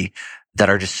Gen Z that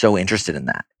are just so interested in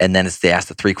that. And then they ask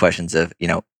the 3 questions of,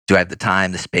 do I have the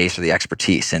time, the space, or the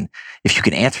expertise? And if you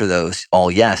can answer those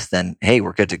all yes, then hey,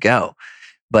 we're good to go.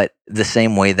 But the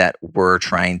same way that we're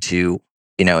trying to,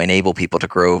 enable people to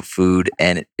grow food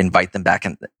and invite them back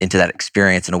into that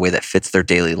experience in a way that fits their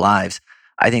daily lives,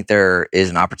 I think there is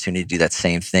an opportunity to do that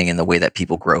same thing in the way that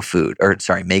people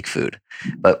make food.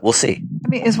 But we'll see. I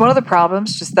mean, is one of the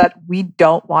problems just that we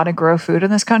don't want to grow food in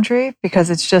this country because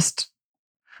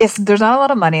there's not a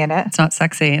lot of money in it. It's not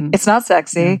sexy. It's not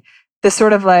sexy. Yeah. This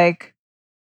sort of like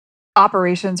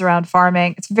operations around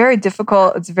farming, it's very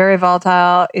difficult. It's very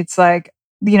volatile. It's like,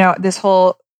 this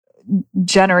whole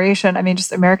generation, I mean,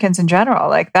 just Americans in general,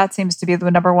 like that seems to be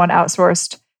the number one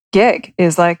outsourced gig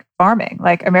is like farming.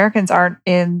 Like Americans aren't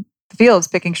in the fields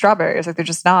picking strawberries, like they're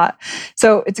just not.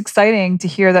 So it's exciting to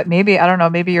hear that maybe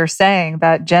you're saying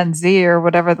that Gen Z or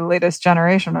whatever the latest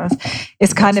generation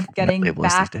is kind of getting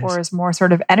back or is more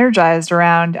sort of energized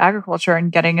around agriculture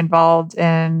and getting involved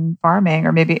in farming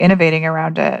or maybe innovating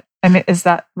around it. I mean,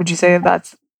 would you say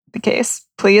that's the case?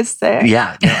 Please say.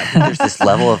 Yeah, I think there's this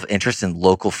level of interest in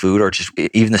local food or just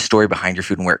even the story behind your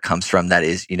food and where it comes from that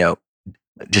is,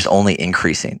 just only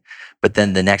increasing. But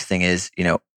then the next thing is,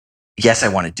 yes, I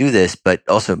want to do this, but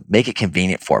also make it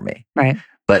convenient for me. Right.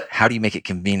 But how do you make it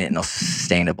convenient and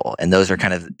sustainable? And those are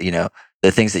kind of,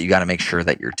 the things that you got to make sure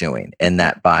that you're doing. And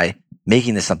that by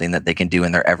making this something that they can do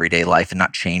in their everyday life and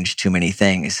not change too many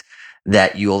things,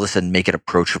 that you all of a sudden make it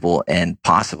approachable and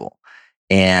possible.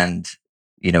 And,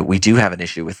 we do have an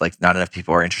issue with like not enough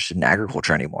people are interested in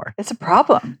agriculture anymore. It's a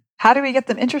problem. How do we get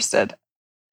them interested?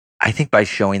 I think by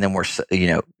showing them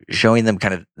showing them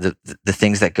kind of the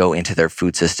things that go into their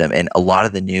food system and a lot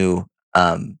of the new,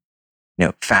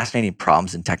 fascinating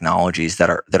problems and technologies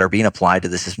that are being applied to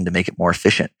the system to make it more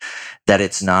efficient. That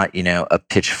it's not, a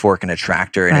pitchfork and a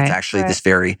tractor, and it's actually this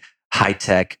very high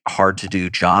tech, hard to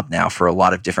do job now for a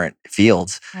lot of different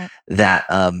fields. Right.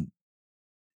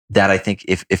 That I think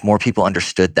if more people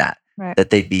understood that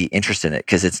they'd be interested in it,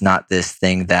 because it's not this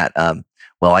thing that.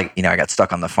 I got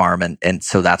stuck on the farm and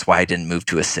so that's why I didn't move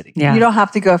to a city. Yeah. You don't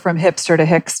have to go from hipster to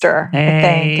hickster,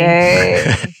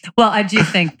 I think. Well, I do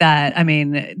think that,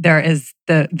 there is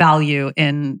the value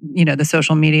in, the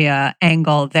social media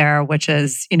angle there, which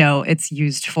is, it's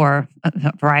used for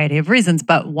a variety of reasons,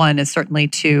 but one is certainly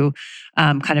to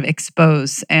kind of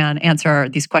expose and answer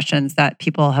these questions that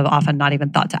people have often not even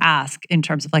thought to ask in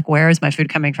terms of like, where is my food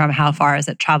coming from? How far has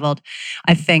it traveled?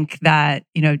 I think that,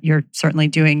 you're certainly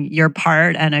doing your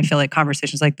part. And I feel like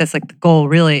conversations like this, like the goal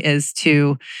really is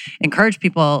to encourage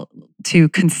people to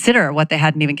consider what they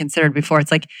hadn't even considered before.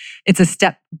 It's like, it's a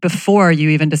step before you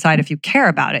even decide if you care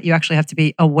about it. You actually have to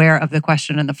be aware of the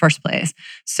question in the first place.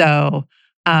 So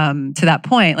to that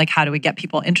point, like how do we get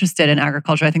people interested in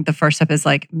agriculture? I think the first step is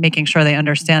like making sure they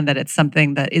understand that it's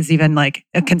something that is even like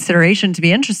a consideration to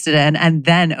be interested in, and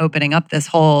then opening up this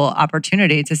whole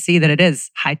opportunity to see that it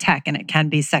is high tech and it can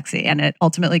be sexy and it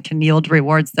ultimately can yield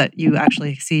rewards that you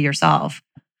actually see yourself.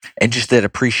 And just that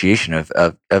appreciation of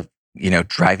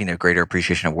driving a greater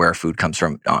appreciation of where food comes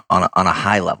from on a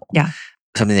high level. Yeah.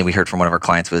 Something that we heard from one of our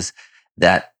clients was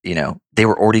that, they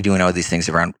were already doing all these things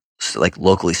around like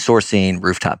locally sourcing,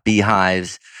 rooftop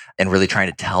beehives, and really trying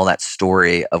to tell that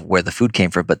story of where the food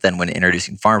came from. But then when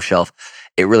introducing Farm Shelf,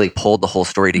 it really pulled the whole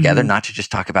story together, not to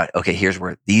just talk about, okay, here's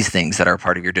where these things that are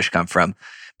part of your dish come from,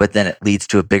 but then it leads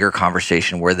to a bigger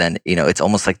conversation where then, it's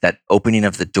almost like that opening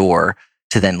of the door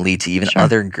to then lead to even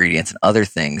other ingredients and other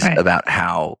things about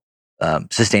how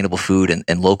sustainable food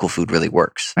and local food really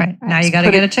works. Right. Now you got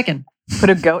to get a chicken.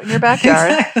 Put a goat in your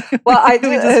backyard. Exactly. Well,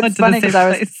 it's funny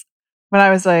because when I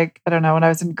was like, I don't know, when I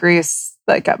was in Greece,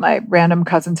 like at my random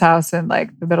cousin's house in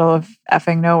like the middle of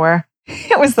effing nowhere,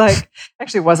 it was like,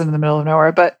 actually it wasn't in the middle of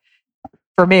nowhere, but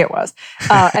for me it was.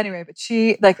 Anyway, but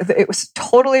she, like, it was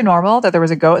totally normal that there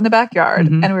was a goat in the backyard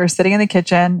and we were sitting in the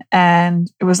kitchen and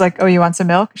it was like, oh, you want some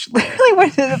milk? She literally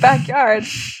went into the backyard,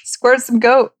 squirted some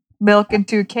goat milk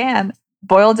into a can,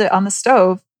 boiled it on the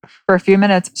stove for a few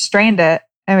minutes, strained it,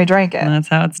 and we drank it. And that's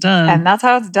how it's done. And that's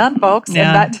how it's done, folks. Yeah.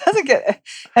 And that doesn't get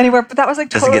anywhere. But that was like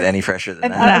doesn't get any fresher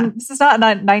than that. And this is not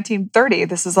 1930.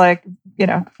 This is like,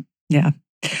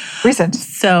 recent.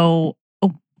 So,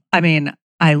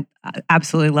 I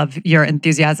absolutely love your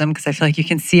enthusiasm because I feel like you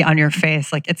can see on your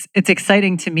face, like it's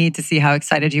exciting to me to see how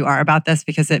excited you are about this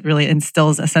because it really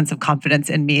instills a sense of confidence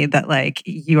in me that like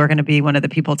you are going to be one of the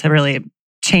people to really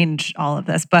change all of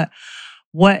this. But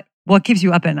what keeps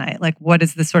you up at night? Like, what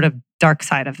is the sort of dark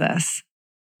side of this?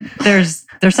 There's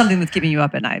something that's keeping you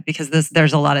up at night because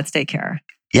there's a lot at stake here.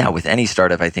 Yeah, with any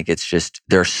startup, I think it's just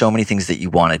there are so many things that you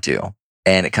want to do,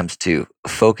 and it comes to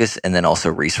focus and then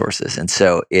also resources. And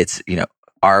so it's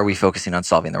are we focusing on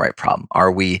solving the right problem?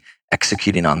 Are we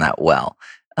executing on that well?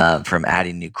 From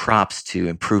adding new crops to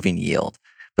improving yield,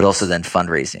 but also then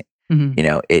fundraising.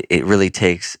 Mm-hmm. It really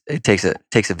takes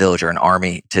a village or an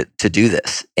army to do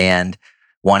this. And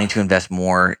wanting to invest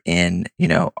more in,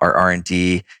 our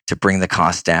R&D to bring the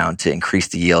cost down, to increase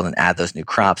the yield and add those new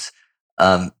crops,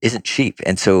 isn't cheap.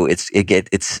 And so it's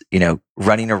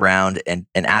running around and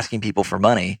asking people for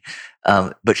money,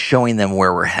 but showing them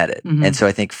where we're headed. Mm-hmm. And so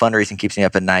I think fundraising keeps me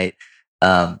up at night,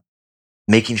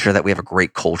 making sure that we have a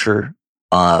great culture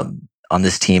on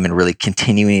this team and really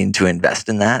continuing to invest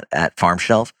in that at Farm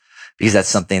Shelf, because that's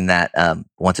something that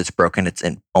once it's broken, it's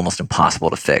almost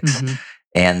impossible to fix. Mm-hmm.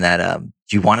 And that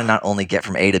you want to not only get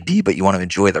from A to B, but you want to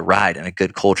enjoy the ride. And a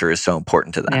good culture is so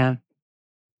important to that. Yeah.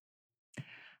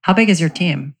 How big is your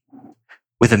team?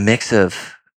 With a mix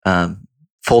of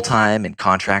full-time and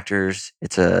contractors,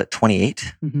 it's a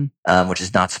 28, which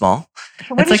is not small.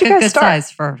 It's like a good size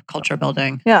for culture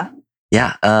building. Yeah.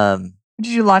 Yeah. When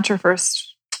did you launch your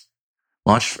first?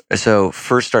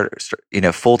 First started,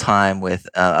 full-time with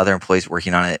other employees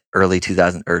working on it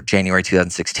January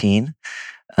 2016.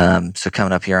 So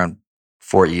coming up here on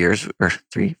 4 years, which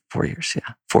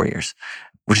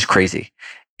is crazy.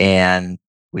 And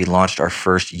we launched our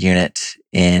first unit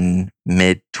in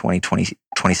mid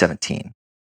 2017.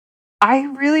 I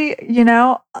really, you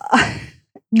are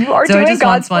Zoe doing just God's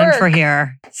wants one work for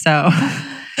here. So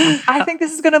I think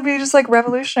this is going to be just like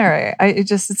revolutionary.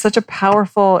 It's such a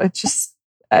powerful,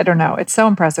 I don't know. It's so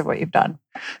impressive what you've done.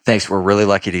 Thanks. We're really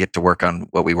lucky to get to work on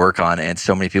what we work on. And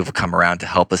so many people come around to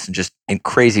help us in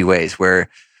crazy ways where,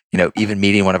 even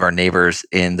meeting one of our neighbors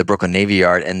in the Brooklyn Navy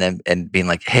Yard and being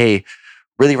like, hey,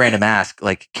 really random ask,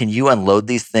 like, can you unload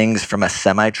these things from a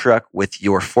semi truck with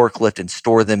your forklift and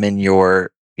store them in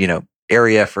your,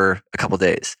 area for a couple of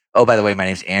days? Oh, by the way, my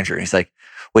name's Andrew. And he's like,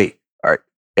 wait, all right.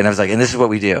 And I was like, and this is what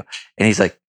we do. And he's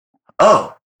like,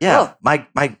 oh, yeah, my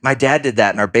dad did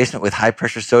that in our basement with high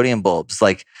pressure sodium bulbs.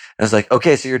 Like, I was like,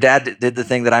 okay, so your dad did the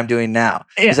thing that I'm doing now.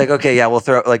 Yeah. He's like, okay, yeah, we'll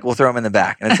throw him in the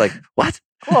back. And it's like, what?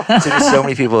 Cool. So just so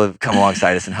many people have come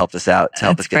alongside us and helped us out to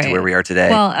help us get to where we are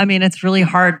today. Well, I mean, it's really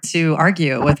hard to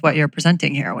argue with what you're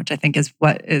presenting here, which I think is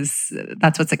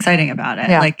that's what's exciting about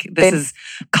it. Yeah. Like this is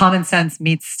common sense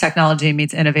meets technology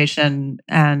meets innovation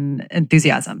and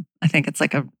enthusiasm. I think it's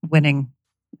like a winning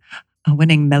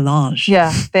melange.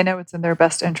 Yeah, they know it's in their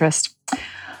best interest.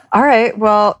 All right.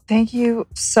 Well, thank you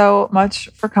so much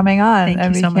for coming on.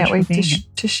 Thank you so much can't wait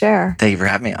to share. Thank you for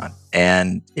having me on.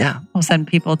 And yeah, we'll send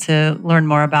people to learn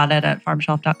more about it at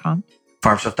farmshelf.com.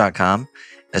 Farmshelf.com,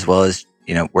 as well as,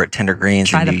 we're at Tender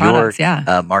Greens in New York.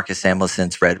 Yeah. Marcus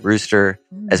Samuelson's Red Rooster,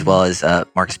 as well as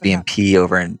Marcus BMP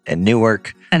over in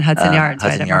Newark. And Hudson Yards.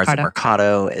 Hudson Yards at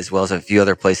Mercado, as well as a few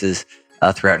other places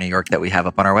throughout New York that we have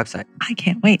up on our website. I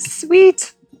can't wait.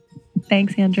 Sweet.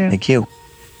 Thanks, Andrew. Thank you.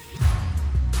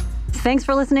 Thanks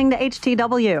for listening to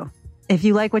HTW. If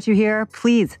you like what you hear,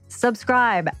 please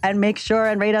subscribe and make sure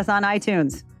and rate us on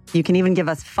iTunes. You can even give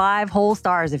us 5 whole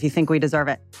stars if you think we deserve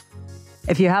it.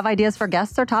 If you have ideas for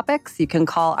guests or topics, you can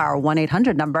call our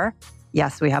 1-800 number.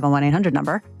 Yes, we have a 1-800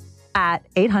 number at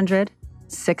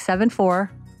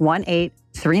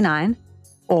 800-674-1839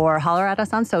 or holler at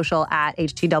us on social at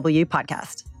HTW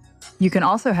Podcast. You can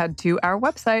also head to our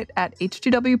website at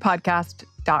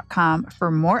htwpodcast.com for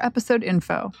more episode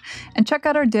info and check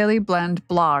out our Daily Blend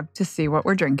blog to see what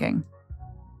we're drinking.